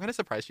where it's like I'm kind of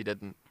surprised she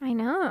didn't. I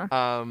know.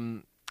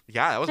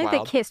 Yeah, that was I think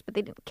wild. they kissed, but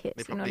they didn't kiss.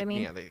 You know what I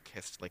mean? Yeah, they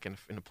kissed like in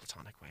a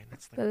platonic way. And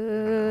that's like,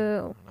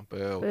 Boo. I don't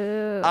know.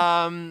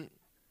 Boo.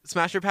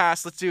 Smash or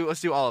pass. Let's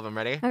do all of them.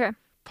 Ready? Okay.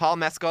 Paul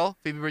Mescal,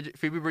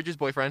 Phoebe Bridgers'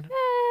 boyfriend.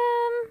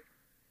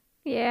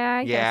 Yeah,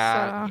 I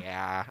guess so.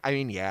 Yeah. I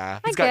mean, yeah.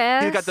 I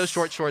He's got those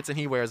short shorts and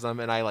he wears them,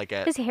 and I like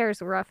it. His hair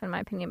is rough, in my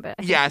opinion,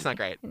 but Yeah, it's not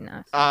great. No.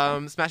 It's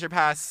not Smash or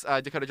pass.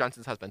 Dakota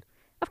Johnson's husband.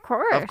 Of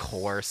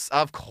course.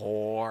 Of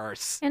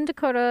course. And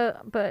Dakota,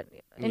 but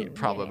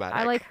problematic.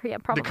 I like her. Yeah,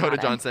 problematic. Dakota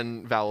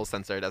Johnson vowel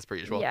censored as per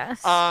usual.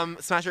 Yes.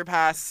 Smash or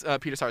pass.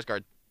 Peter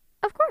Sarsgaard.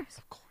 Of course.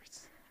 Of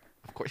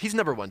course. He's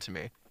number one to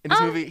me. In this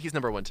movie, he's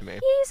number one to me.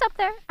 He's up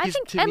there. I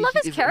love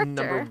his character.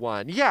 Number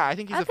one. Yeah, I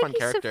think he's a fun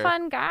character. He's a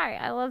fun guy.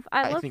 I love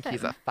him.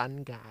 He's a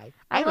fun guy.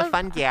 I'm a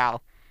fun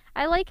gal.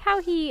 I like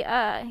how he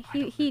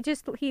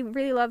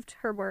really loved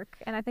her work,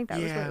 and I think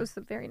that was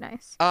very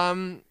nice.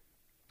 I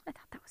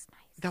thought that was nice.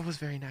 That was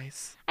very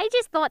nice. I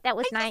just thought that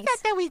was nice. I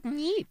thought that was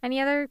neat. Any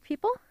other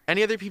people? I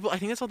think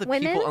that's all the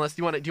Women? people. Unless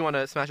do you want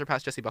to smash or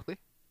pass Jessie Buckley?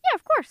 Yeah,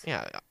 of course.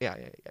 Yeah.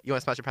 You want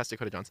to smash or pass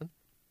Dakota Johnson?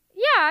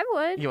 Yeah, I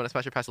would. You want to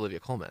smash or pass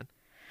Olivia Colman?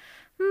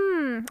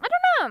 I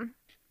don't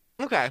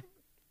know. Okay.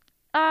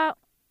 I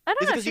don't know.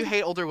 Is it because you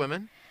hate older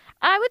women?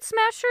 I would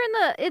smash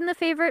her in the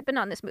favorite, but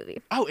not in this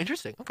movie. Oh,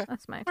 interesting. Okay.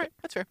 That's my. All right,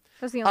 that's fair.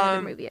 That's the only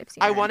other movie I've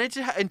seen. I wanted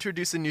to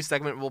introduce a new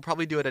segment. We'll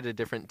probably do it at a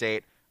different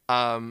date.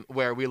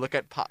 Where we look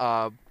at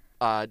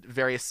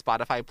various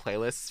Spotify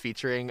playlists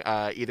featuring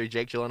either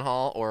Jake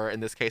Gyllenhaal or,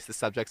 in this case, the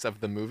subjects of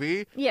the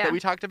movie that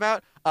we talked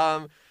about.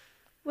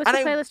 What's the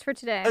playlist for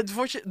today?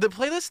 The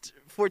playlist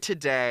for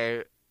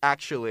today,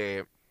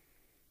 actually,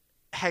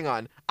 hang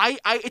on.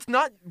 It's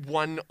not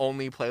one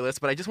only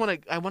playlist, but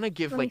I want to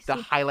give the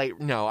highlight.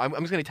 No, I'm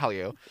just going to tell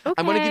you. Okay.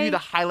 I'm going to give you the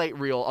highlight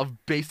reel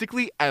of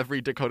basically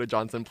every Dakota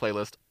Johnson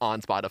playlist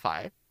on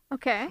Spotify.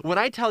 Okay. When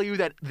I tell you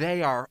that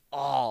they are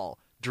all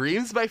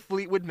Dreams by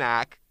Fleetwood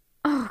Mac.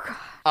 Oh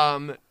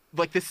God.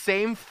 Like the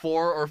same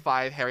 4 or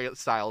 5 Harry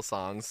Styles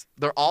songs.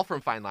 They're all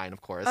from Fine Line, of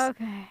course.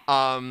 Okay.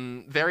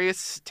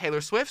 Various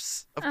Taylor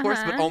Swifts, of course,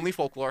 but only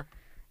folklore.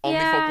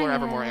 Folklore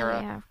Evermore era.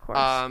 Yeah, of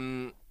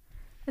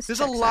course. There's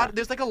a lot.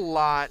 There's a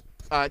lot.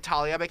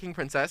 Talia by King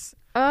Princess.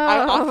 Oh. I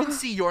often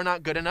see You're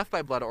Not Good Enough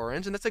by Blood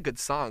Orange, and that's a good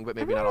song, but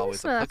maybe not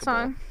always applicable.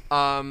 That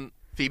song.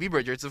 Phoebe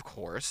Bridgers, of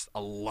course.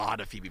 A lot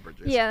of Phoebe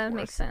Bridgers. Yeah, that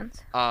makes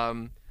sense.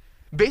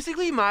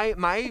 Basically, my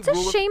it's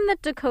a shame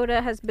that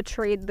Dakota has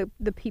betrayed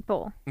the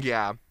people.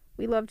 Yeah.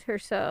 We loved her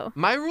so.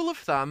 My rule of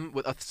thumb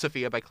with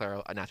Sophia by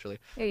Clairo, naturally.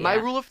 Yeah. My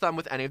rule of thumb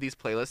with any of these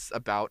playlists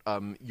about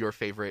your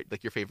favorite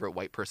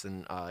white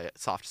person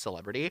soft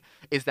celebrity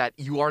is that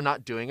you are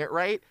not doing it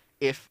right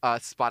if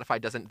Spotify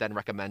doesn't then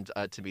recommend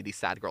to me the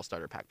Sad Girl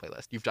Starter Pack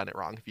playlist. You've done it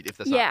wrong if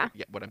that's not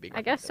what I'm being recommended.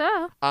 I guess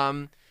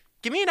so.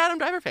 Give me an Adam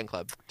Driver fan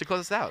club to close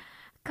us out.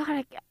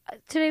 God,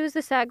 today was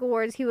the SAG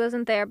Awards. He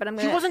wasn't there, but I'm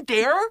gonna. He wasn't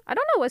there? I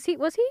don't know. Was he?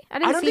 I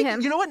didn't see him.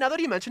 You know what? Now that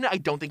you mentioned it, I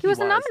don't think he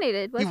wasn't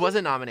nominated. He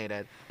wasn't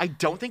nominated. I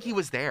don't think he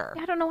was there.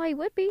 Yeah, I don't know why he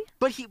would be.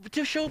 But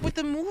to show up with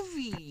the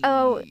movie.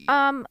 Oh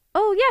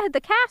yeah,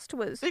 the cast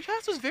was. The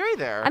cast was very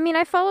there. I mean,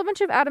 I follow a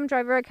bunch of Adam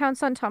Driver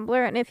accounts on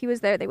Tumblr, and if he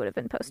was there, they would have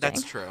been posting.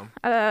 That's true.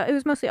 It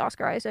was mostly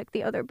Oscar Isaac,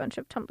 the other bunch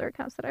of Tumblr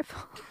accounts that I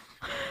follow.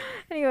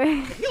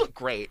 Anyway. He looked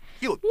great.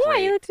 He looked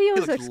great. He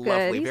looks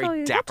lovely, good.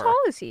 very dapper. How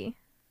tall is he?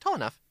 Tall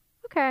enough.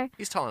 Okay.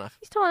 He's tall enough.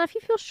 He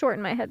feels short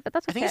in my head, but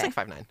that's okay. I think he's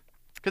like 5'9".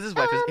 Because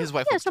his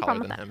wife looks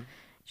taller than him.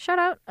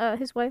 Shout out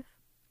his wife.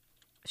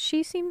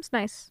 She seems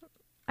nice.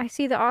 I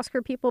see the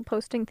Oscar people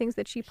posting things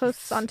that she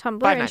posts on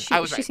Tumblr, 5'9".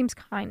 and she seems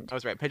kind. I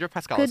was right. Pedro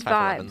Pascal Good is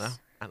 5'11", though. vibes.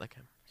 I like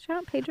him. Shout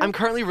out Pedro. I'm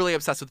currently really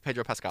obsessed with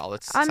Pedro Pascal.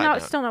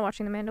 I'm still not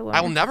watching The Mandalorian. I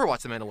will never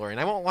watch The Mandalorian.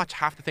 I won't watch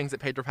half the things that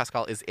Pedro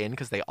Pascal is in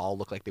because they all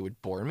look like they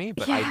would bore me,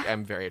 but I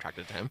am very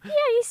attracted to him. Yeah,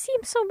 he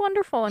seems so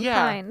wonderful and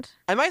kind.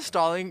 Am I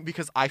stalling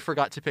because I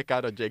forgot to pick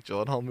out a Jake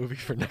Gyllenhaal movie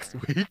for next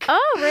week?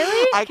 Oh,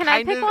 really? Can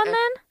I pick one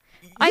then?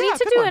 I need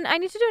to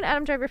do an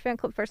Adam Driver fan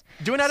club first.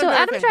 Do an Adam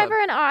Driver Adam Driver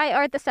and I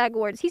are at the SAG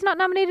Awards. He's not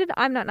nominated.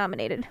 I'm not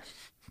nominated.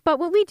 But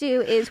what we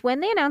do is when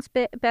they announce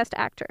Best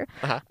Actor,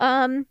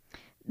 who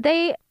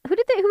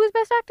was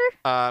Best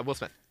Actor? Will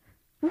Smith.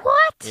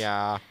 What?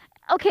 Yeah.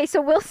 Okay,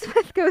 so Will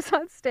Smith goes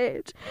on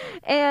stage,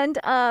 and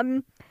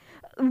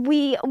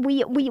we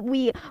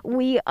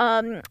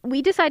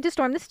decide to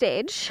storm the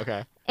stage.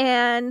 Okay.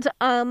 And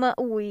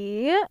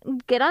we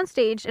get on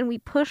stage and we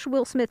push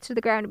Will Smith to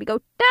the ground and we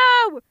go,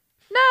 no,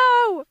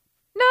 no,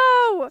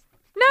 no,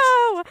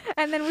 no.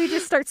 And then we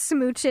just start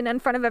smooching in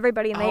front of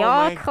everybody and they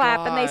all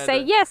clap and they say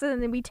yes.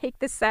 And then we take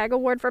this SAG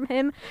award from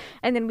him.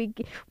 And then we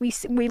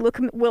look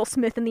Will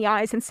Smith in the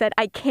eyes and said,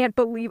 I can't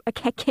believe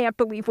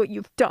what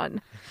you've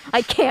done.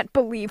 I can't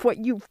believe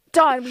what you've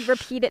done. We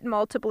repeat it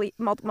multiple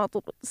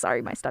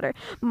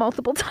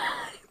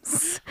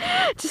times.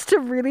 Just to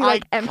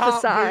really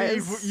emphasize. I can't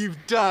believe what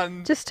you've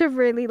done. Just to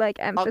really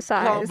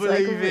emphasize. I can't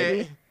believe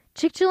it.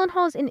 Jake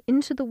Gyllenhaal's in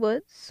Into the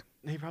Woods.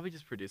 He probably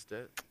just produced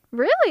it.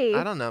 Really?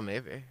 I don't know,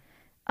 maybe.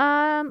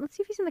 Let's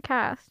see if he's in the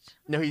cast.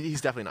 No,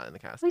 he's definitely not in the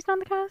cast. Oh, he's not in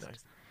the cast? No,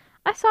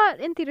 I saw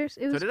it in theaters.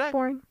 It was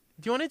boring.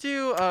 Do you want to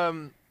do,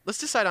 let's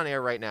decide on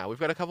air right now. We've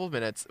got a couple of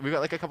minutes. We've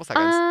got a couple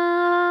seconds.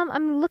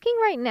 I'm looking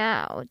right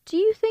now. Do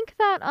you think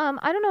that,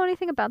 I don't know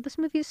anything about this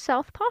movie, is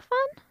Southpaw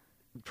fun?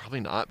 Probably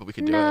not, but we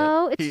could do it.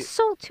 No, it's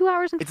so 2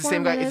 hours and 4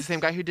 minutes. It's the same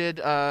guy who did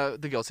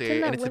The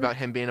Guilty, and it's about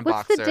him being a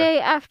What's boxer. The Day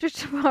After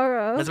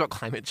Tomorrow? That's about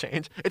climate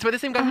change. It's by the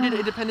same guy who did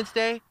Independence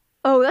Day.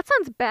 Oh, that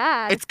sounds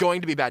bad. It's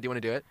going to be bad. Do you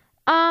want to do it?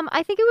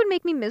 I think it would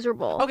make me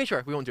miserable. Okay,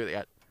 sure. We won't do it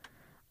yet.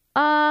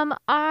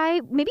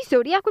 Maybe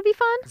Zodiac would be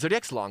fun.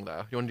 Zodiac's long,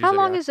 though. You want to do How Zodiac?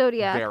 long is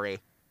Zodiac? Very.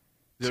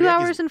 2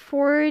 hours and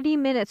 40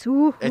 minutes.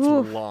 Ooh, it's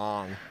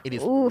long. It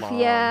is long.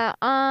 Yeah.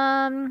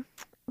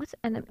 What's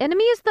Enemy?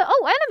 Enemy is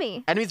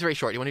Enemy. Enemy's very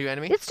short. You want to do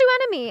Enemy? Let's do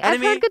Enemy. I've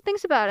heard good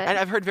things about it. And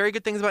I've heard very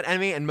good things about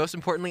Enemy, and most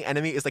importantly,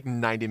 Enemy is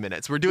 90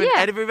 minutes. We're doing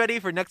everybody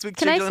for next week.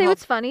 Can I say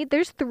what's funny?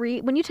 There's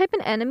 3. When you type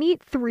in Enemy,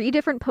 3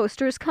 different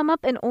posters come up,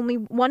 and only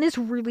one is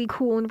really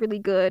cool and really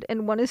good,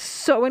 and one is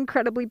so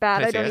incredibly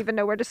bad I don't even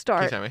know where to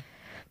start. Can you tell me?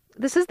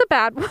 This is the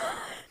bad one.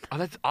 Oh,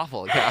 that's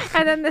awful. Yeah.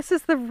 And then this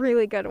is the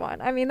really good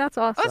one. I mean, that's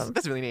awesome.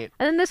 That's really neat.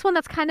 And then this one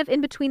that's kind of in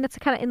between, that's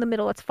kind of in the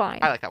middle. It's fine.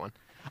 I like that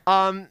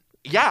one.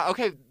 Yeah,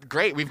 okay,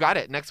 great. We've got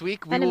it. Next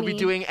week, we will be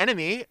doing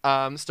Enemy,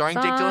 starring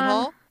Jake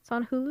Gyllenhaal. It's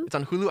on Hulu? It's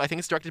on Hulu. I think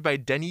it's directed by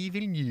Denis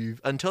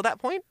Villeneuve. Until that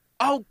point?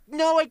 Oh,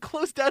 no, I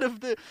closed out.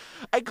 Of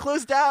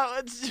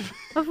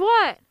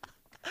what?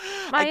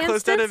 I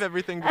closed out of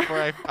everything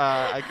before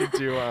I could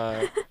do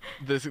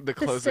the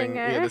closing.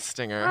 Stinger. The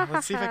stinger.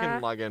 Let's see if I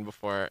can log in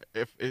before.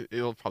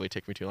 It'll probably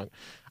take me too long.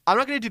 I'm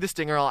not going to do the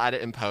stinger. I'll add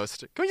it in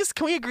post.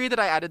 Can we agree that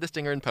I added the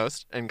stinger in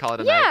post and call it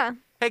a night? Yeah.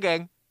 Hey,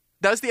 gang.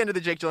 That was the end of the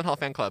Jake Gyllenhaal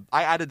fan club.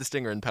 I added the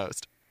stinger in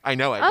post. I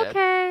know I did.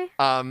 Okay.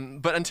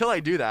 But until I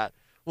do that,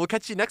 we'll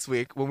catch you next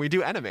week when we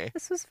do Enemy.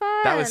 This was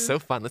fun. That was so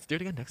fun. Let's do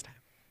it again next time.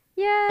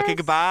 Yes. Okay,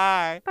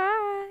 goodbye.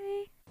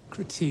 Bye.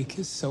 Critique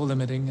is so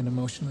limiting and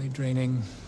emotionally draining.